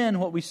again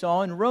what we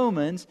saw in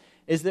Romans,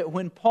 is that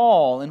when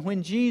Paul and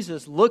when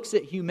Jesus looks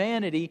at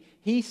humanity,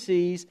 He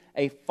sees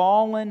a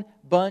fallen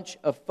bunch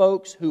of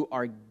folks who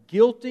are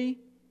guilty,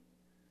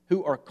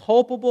 who are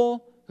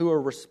culpable, who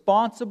are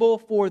responsible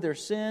for their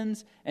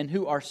sins, and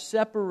who are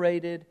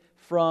separated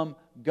from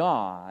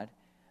God.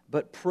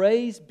 But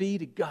praise be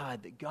to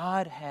God that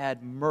God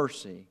had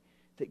mercy.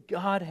 That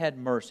God had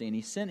mercy, and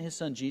He sent His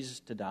Son Jesus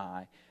to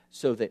die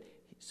so that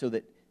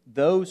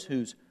those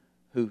who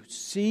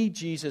see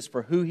Jesus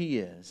for who He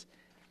is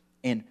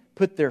and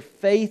put their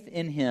faith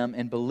in Him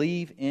and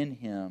believe in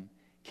Him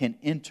can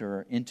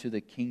enter into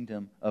the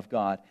kingdom of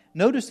God.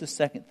 Notice the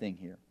second thing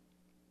here.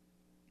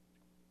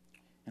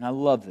 And I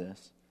love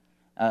this.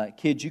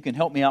 Kids, you can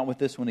help me out with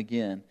this one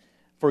again.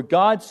 For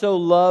God so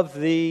loved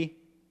the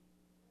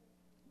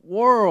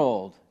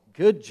world.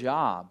 Good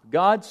job.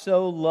 God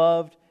so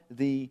loved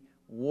the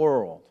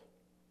world.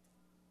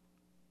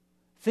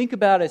 Think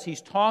about as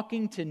He's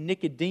talking to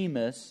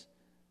Nicodemus,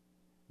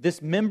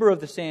 this member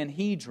of the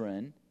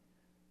Sanhedrin,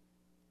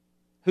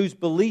 whose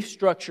belief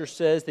structure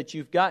says that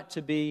you've got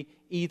to be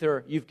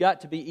either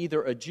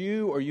a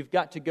Jew or you've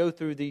got to go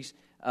through these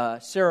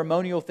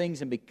ceremonial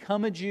things and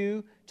become a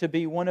Jew to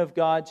be one of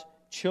God's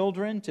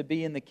children, to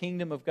be in the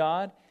kingdom of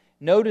God.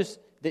 Notice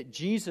that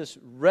Jesus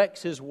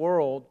wrecks His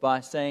world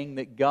by saying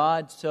that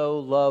God so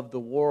loved the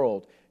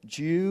world,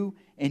 Jew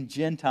and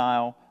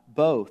Gentile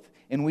both.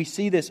 And we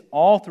see this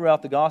all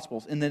throughout the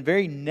Gospels. In the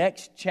very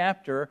next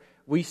chapter,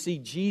 we see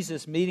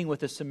Jesus meeting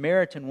with a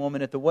Samaritan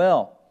woman at the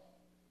well.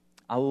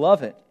 I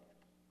love it.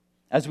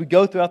 As we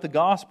go throughout the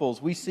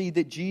Gospels, we see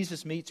that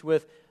Jesus meets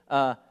with,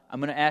 I'm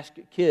going to ask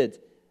kids,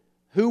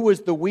 who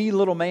was the wee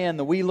little man?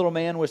 The wee little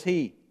man was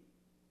he.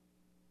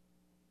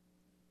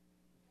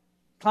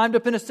 Climbed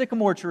up in a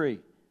sycamore tree.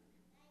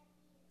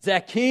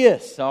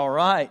 Zacchaeus, all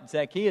right.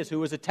 Zacchaeus, who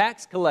was a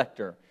tax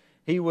collector.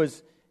 He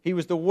was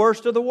the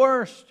worst of the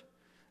worst.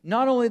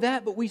 Not only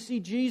that, but we see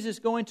Jesus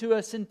going to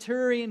a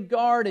centurion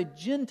guard, a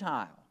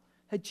Gentile.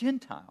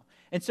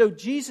 And so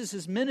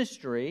Jesus'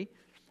 ministry,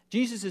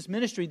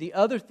 the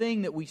other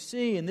thing that we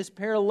see, and this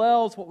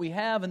parallels what we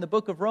have in the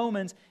book of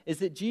Romans, is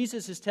that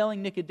Jesus is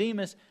telling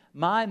Nicodemus,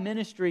 my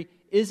ministry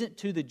isn't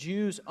to the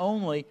Jews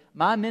only.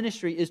 My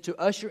ministry is to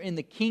usher in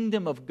the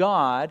kingdom of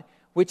God,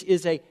 which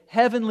is a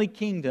heavenly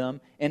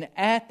kingdom, and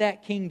at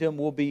that kingdom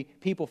will be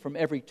people from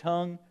every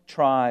tongue,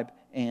 tribe,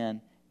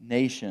 and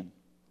nation.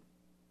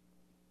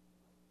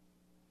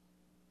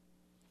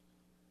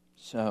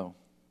 So,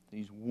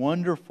 these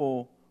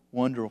wonderful,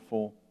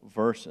 wonderful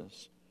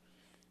verses.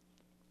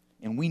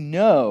 And we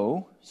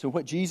know, so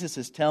what Jesus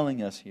is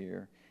telling us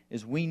here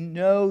is we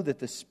know that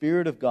the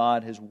Spirit of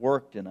God has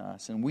worked in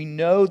us, and we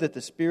know that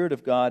the Spirit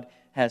of God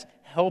has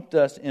helped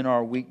us in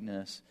our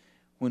weakness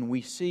when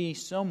we see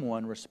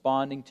someone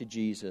responding to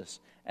Jesus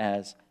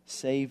as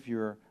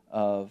Savior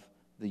of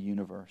the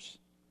universe.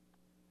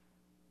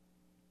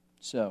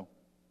 So,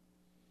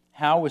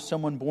 How is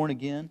someone born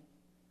again?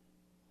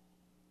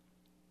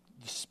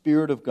 The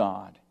Spirit of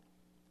God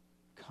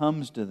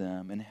comes to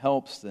them and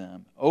helps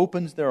them,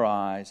 opens their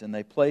eyes, and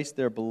they place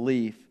their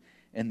belief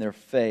and their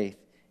faith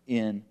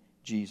in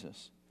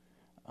Jesus.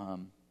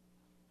 And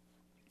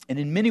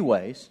in many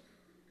ways,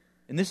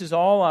 and this is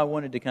all I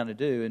wanted to kind of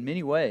do, in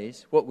many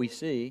ways, what we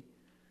see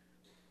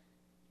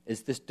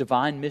is this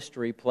divine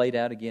mystery played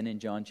out again in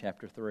John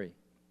chapter 3.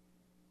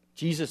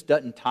 Jesus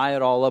doesn't tie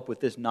it all up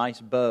with this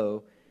nice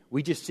bow.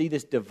 We just see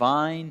this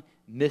divine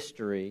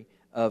mystery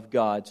of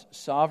God's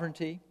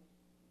sovereignty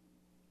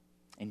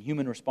and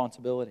human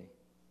responsibility.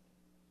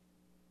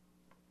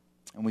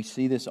 And we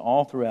see this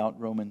all throughout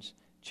Romans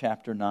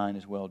chapter 9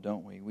 as well,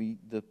 don't we?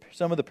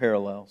 Some of the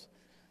parallels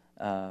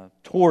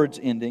towards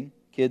ending.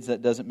 Kids,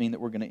 that doesn't mean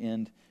that we're going to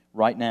end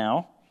right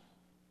now.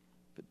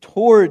 But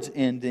towards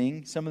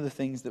ending, some of the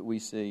things that we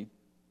see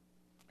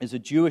is a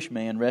Jewish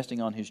man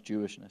resting on his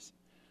Jewishness.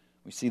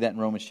 We see that in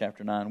Romans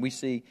chapter 9. We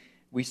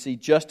see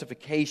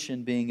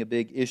justification being a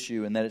big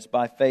issue, and that it's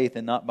by faith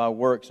and not by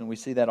works. And we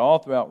see that all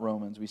throughout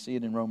Romans. We see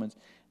it in Romans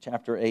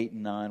chapter 8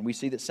 and 9. We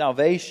see that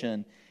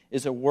salvation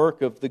is a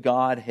work of the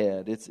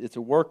Godhead. It's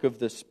a work of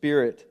the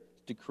Spirit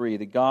decree,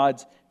 the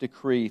God's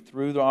decree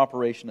through the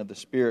operation of the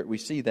Spirit. We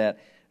see that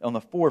on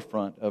the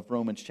forefront of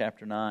Romans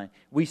chapter 9.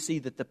 We see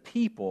that the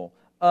people,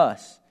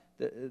 us,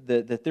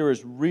 that there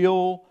is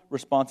real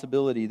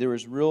responsibility, there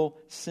is real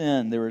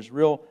sin, there is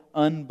real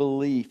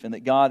unbelief, and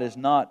that God is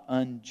not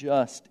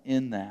unjust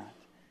in that.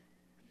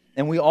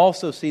 And we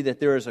also see that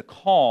there is a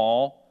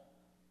call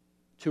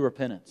to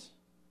repentance.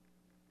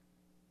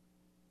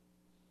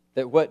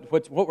 That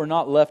what we're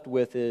not left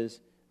with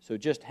is, so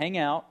just hang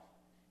out,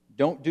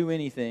 don't do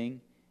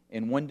anything,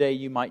 and one day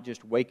you might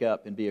just wake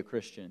up and be a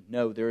Christian.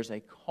 No, there is a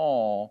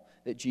call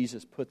that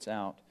Jesus puts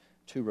out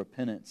to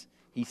repentance.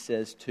 He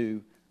says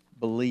to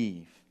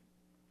believe.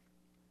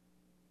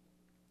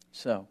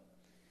 So,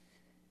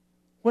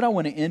 what I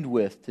want to end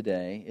with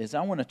today is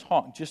I want to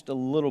talk just a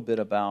little bit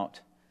about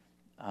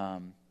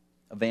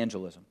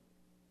evangelism.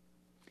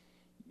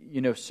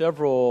 You know,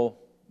 several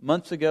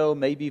months ago,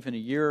 maybe even a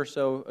year or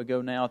so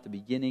ago now, at the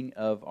beginning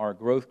of our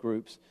growth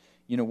groups,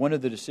 you know, one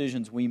of the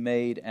decisions we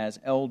made as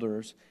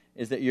elders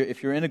is that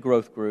if you're in a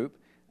growth group,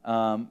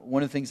 one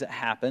of the things that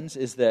happens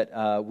is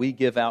that we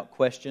give out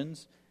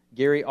questions.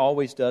 Gary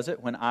always does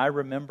it. When I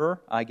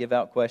remember, I give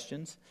out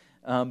questions.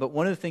 But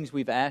one of the things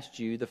we've asked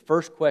you, the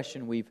first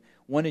question we've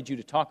wanted you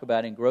to talk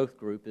about in growth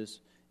group is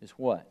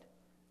what?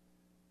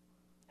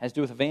 Has to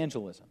do with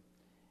evangelism.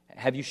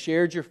 Have you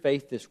shared your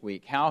faith this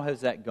week? How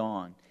has that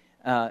gone?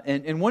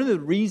 And one of the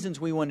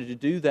reasons we wanted to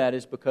do that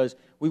is because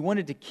we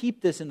wanted to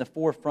keep this in the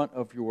forefront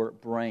of your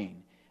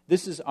brain.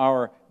 This is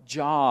our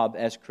job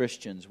as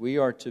Christians. We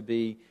are to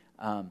be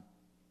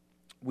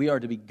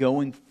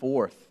going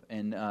forth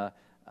and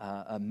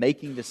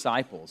making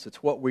disciples.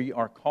 It's what we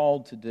are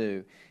called to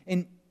do.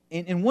 And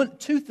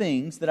two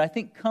things that I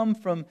think come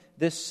from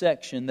this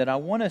section that I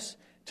want us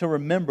to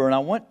remember, and I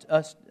want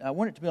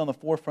it to be on the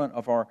forefront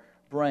of our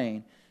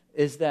brain,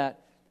 is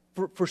that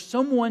for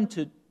someone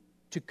to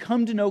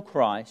come to know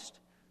Christ,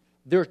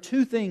 there are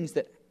two things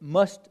that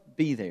must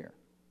be there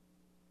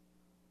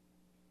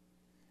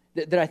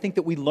that I think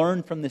that we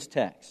learn from this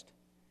text.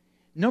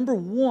 Number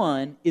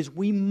one is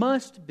we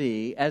must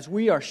be, as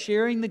we are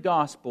sharing the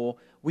gospel,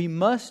 we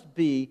must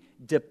be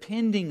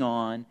depending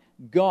on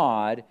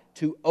God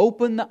to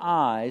open the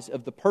eyes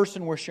of the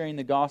person we're sharing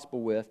the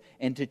gospel with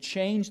and to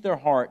change their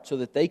heart so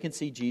that they can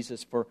see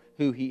Jesus for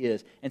who He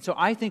is. And so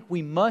I think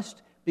we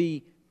must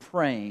be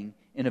praying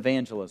in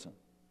evangelism.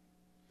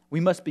 We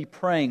must be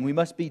praying. We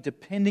must be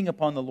depending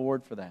upon the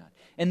Lord for that.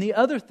 And the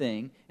other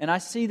thing, and I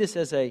see this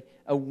as a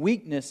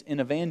weakness in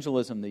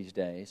evangelism these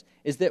days,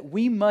 is that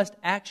we must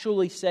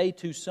actually say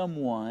to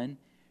someone,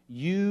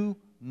 you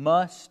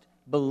must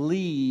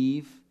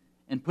believe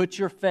and put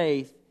your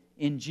faith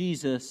in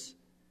Jesus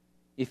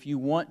if you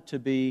want to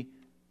be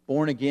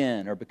born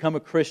again or become a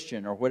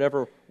Christian or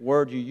whatever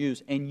word you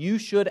use. And you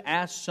should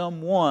ask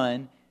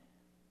someone,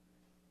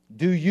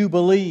 do you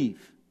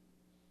believe?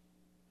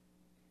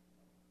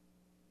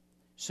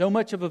 So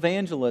much of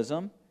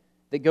evangelism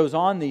that goes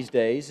on these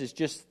days is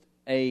just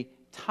a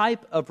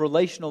type of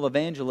relational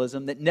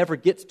evangelism that never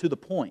gets to the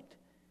point.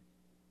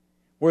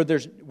 Where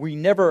we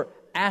never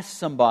ask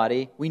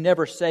somebody, we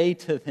never say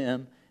to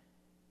them,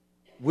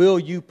 will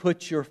you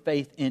put your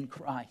faith in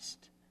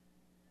Christ?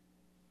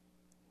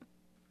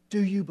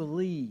 Do you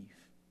believe?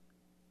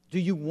 Do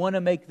you want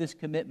to make this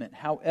commitment?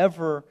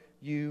 However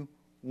you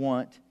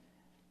want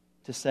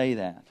to say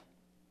that.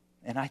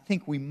 And I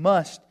think we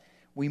must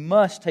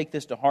take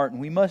this to heart,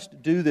 and we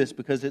must do this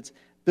because it's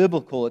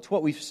biblical. It's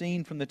what we've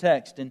seen from the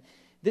text. And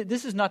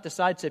this is not to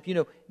sidestep. You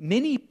know,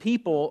 many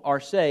people are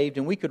saved,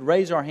 and we could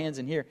raise our hands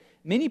in here.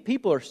 Many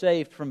people are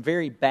saved from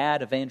very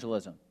bad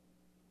evangelism.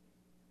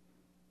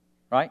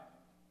 Right?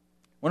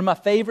 One of my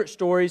favorite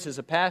stories is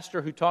a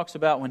pastor who talks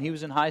about when he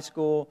was in high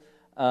school,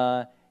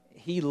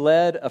 he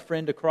led a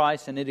friend to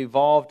Christ, and it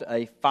evolved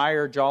a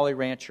fire Jolly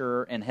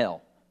Rancher and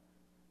hell.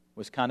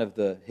 Was kind of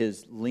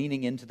his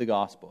leaning into the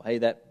gospel. Hey,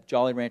 that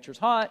Jolly Rancher's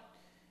hot.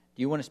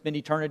 Do you want to spend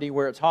eternity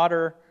where it's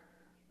hotter?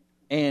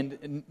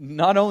 And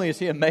not only is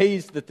he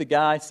amazed that the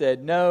guy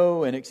said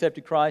no and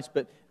accepted Christ,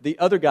 but the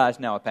other guy's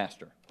now a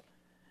pastor.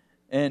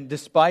 And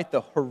despite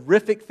the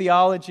horrific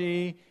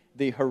theology,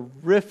 the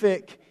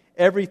horrific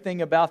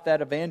everything about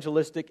that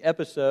evangelistic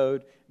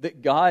episode,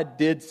 that God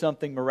did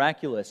something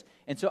miraculous.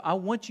 And so I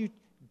want you,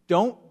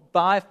 don't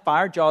buy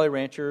 5 Jolly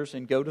Ranchers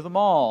and go to the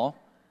mall.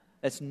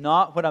 That's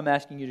not what I'm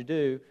asking you to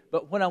do.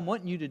 But what I'm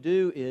wanting you to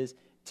do is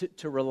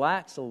to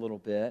relax a little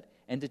bit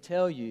and to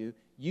tell you,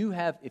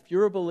 if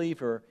you're a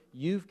believer,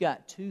 you've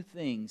got 2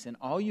 things, and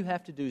all you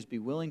have to do is be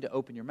willing to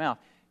open your mouth.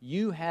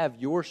 You have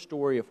your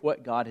story of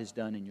what God has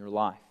done in your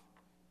life.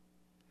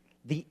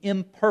 The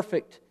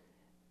imperfect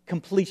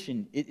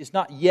completion, it is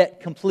not yet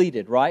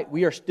completed, right?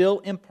 We are still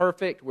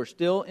imperfect. We're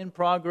still in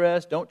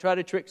progress. Don't try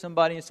to trick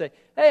somebody and say,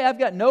 hey, I've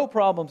got no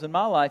problems in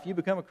my life. You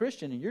become a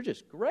Christian and you're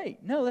just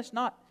great. No, that's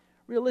not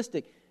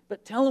realistic.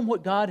 But tell them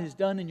what God has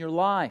done in your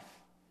life.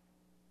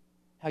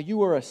 How you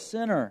were a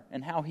sinner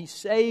and how He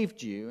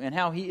saved you and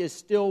how He is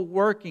still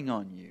working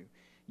on you.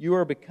 You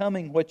are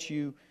becoming what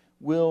you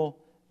will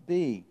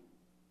be.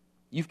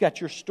 You've got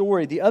your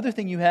story. The other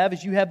thing you have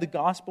is you have the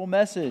gospel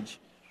message.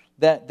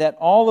 That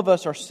all of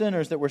us are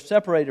sinners, that we're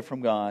separated from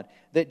God,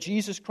 that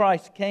Jesus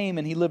Christ came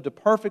and He lived a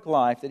perfect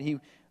life, that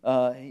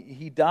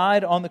He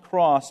died on the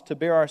cross to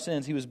bear our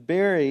sins. He was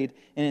buried,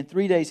 and in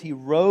 3 days He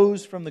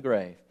rose from the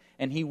grave,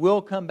 and He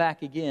will come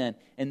back again,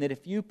 and that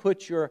if you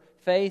put your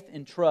faith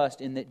and trust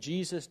in that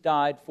Jesus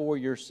died for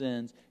your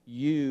sins,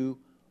 you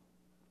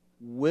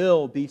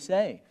will be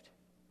saved.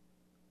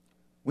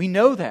 We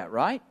know that,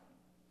 right?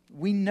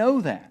 We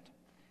know that.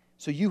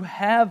 So you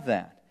have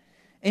that.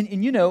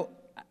 And you know,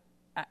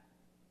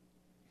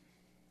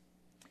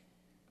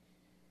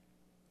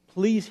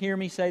 please hear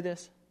me say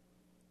this.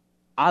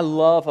 I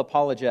love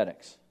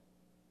apologetics.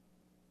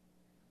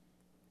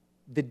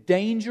 The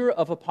danger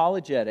of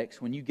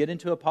apologetics, when you get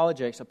into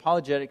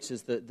apologetics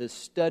is the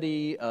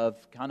study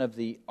of kind of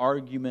the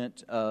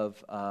argument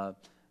of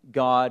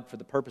God for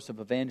the purpose of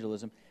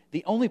evangelism.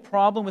 The only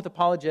problem with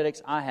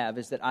apologetics I have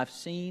is that I've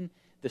seen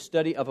the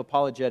study of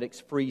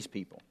apologetics freeze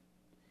people.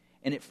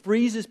 And it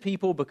freezes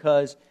people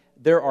because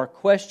there are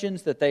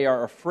questions that they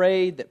are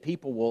afraid that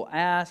people will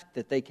ask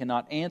that they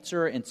cannot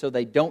answer, and so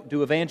they don't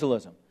do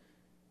evangelism.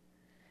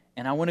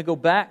 And I want to go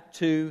back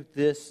to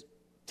this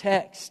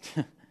text.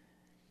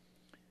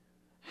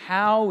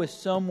 How is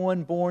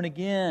someone born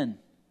again?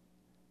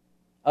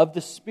 Of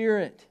the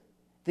Spirit.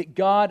 That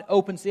God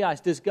opens the eyes.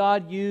 Does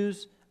God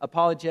use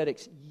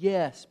apologetics?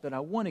 Yes, but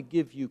I want to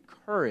give you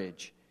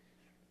courage.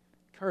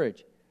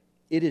 Courage.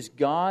 It is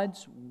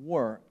God's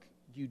work.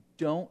 You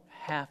don't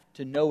have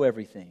to know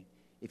everything.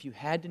 If you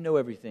had to know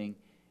everything,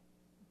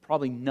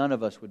 probably none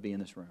of us would be in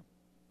this room.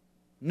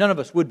 None of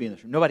us would be in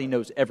this room. Nobody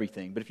knows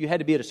everything. But if you had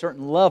to be at a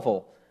certain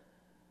level,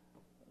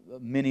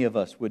 many of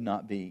us would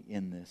not be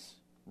in this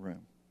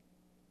room.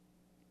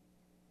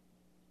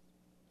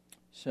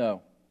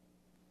 So,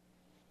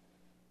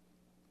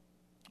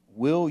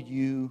 will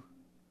you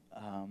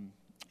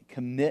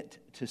commit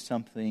to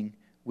something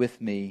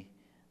with me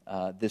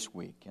this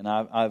week? And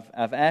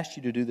I've asked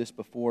you to do this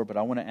before, but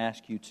I want to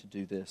ask you to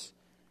do this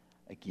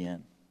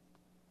again.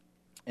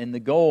 And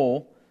the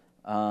goal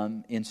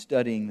in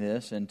studying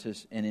this and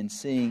in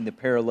seeing the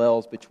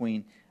parallels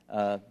between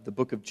the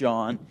book of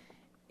John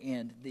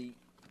and the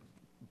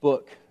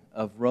book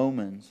of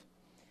Romans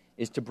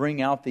is to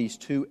bring out these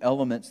 2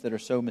 elements that are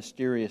so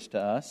mysterious to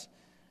us: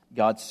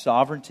 God's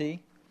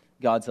sovereignty,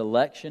 God's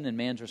election, and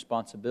man's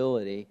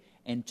responsibility,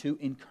 and to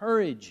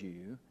encourage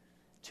you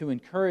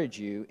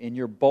in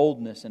your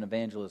boldness in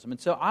evangelism.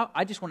 And so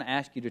I just want to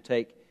ask you to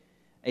take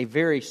a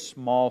very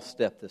small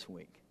step this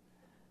week.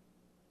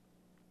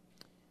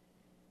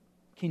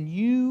 Can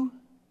you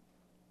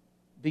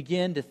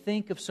begin to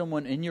think of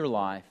someone in your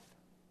life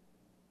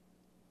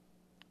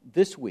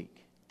this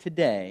week,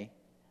 today,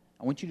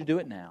 I want you to do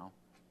it now,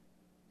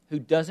 who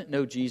doesn't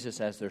know Jesus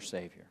as their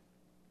Savior?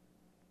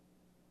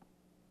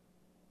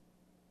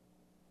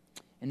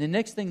 And the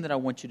next thing that I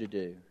want you to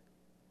do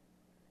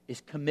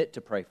is commit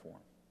to pray for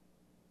them.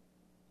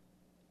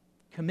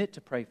 Commit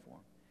to pray for them.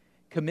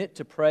 Commit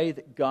to pray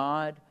that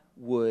God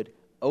would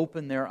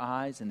open their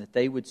eyes and that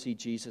they would see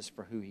Jesus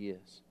for who He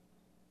is.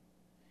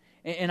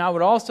 And I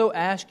would also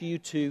ask you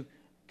to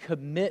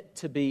commit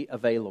to be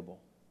available.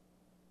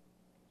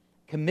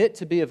 Commit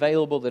to be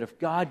available, that if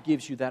God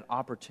gives you that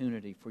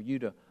opportunity for you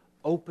to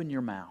open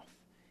your mouth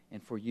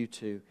and for you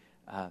to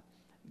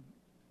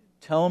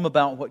tell them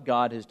about what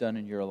God has done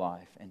in your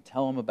life and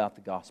tell them about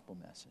the gospel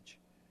message,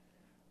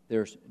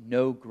 there's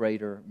no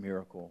greater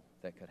miracle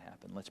that could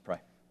happen. Let's pray.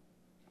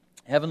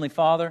 Heavenly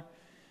Father,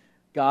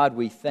 God,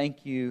 we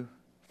thank You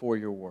for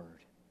Your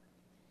word.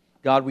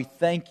 God, we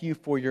thank You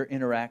for Your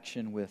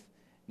interaction with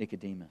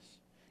Nicodemus.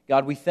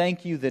 God, we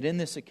thank You that in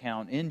this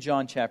account, in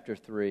John chapter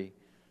 3,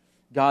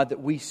 God,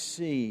 that we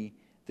see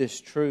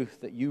this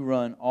truth that You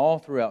run all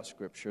throughout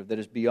Scripture that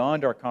is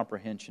beyond our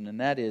comprehension,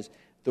 and that is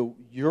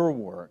Your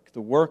work,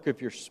 the work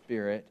of Your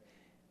Spirit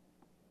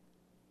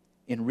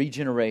in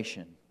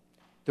regeneration,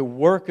 the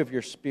work of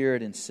your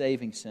Spirit in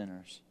saving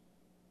sinners,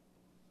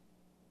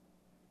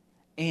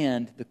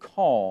 and the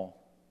call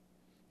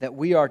that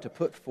we are to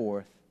put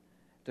forth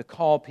to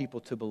call people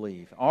to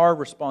believe. Our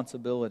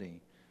responsibility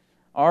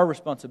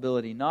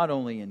not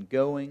only in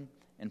going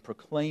and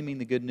proclaiming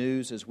the good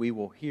news, as we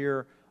will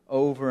hear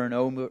over and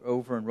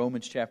over in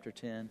Romans chapter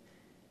 10,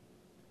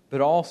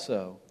 but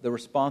also the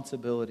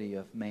responsibility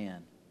of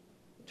man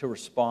to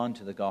respond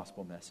to the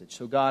gospel message.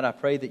 So God, I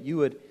pray that you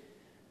would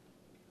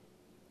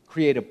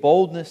create a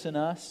boldness in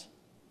us,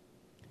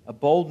 a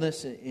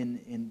boldness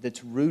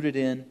that's rooted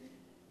in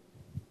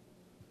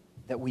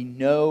that we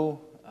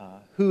know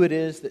who it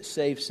is that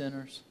saves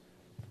sinners.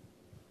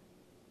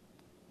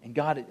 And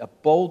God, a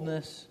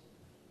boldness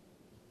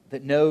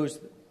that knows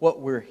what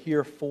we're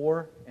here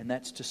for, and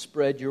that's to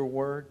spread your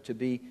word, to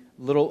be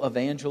little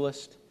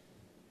evangelists.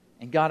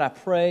 And God, I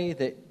pray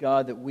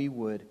that we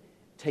would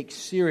take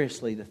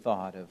seriously the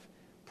thought of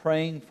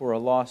praying for a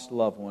lost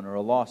loved one or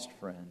a lost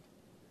friend,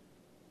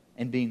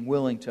 and being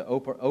willing to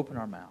open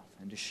our mouth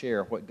and to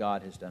share what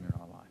God has done in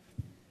our life.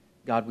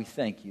 God, we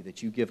thank you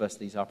that you give us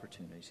these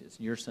opportunities. It's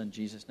in your Son,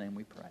 Jesus' name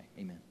we pray.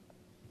 Amen.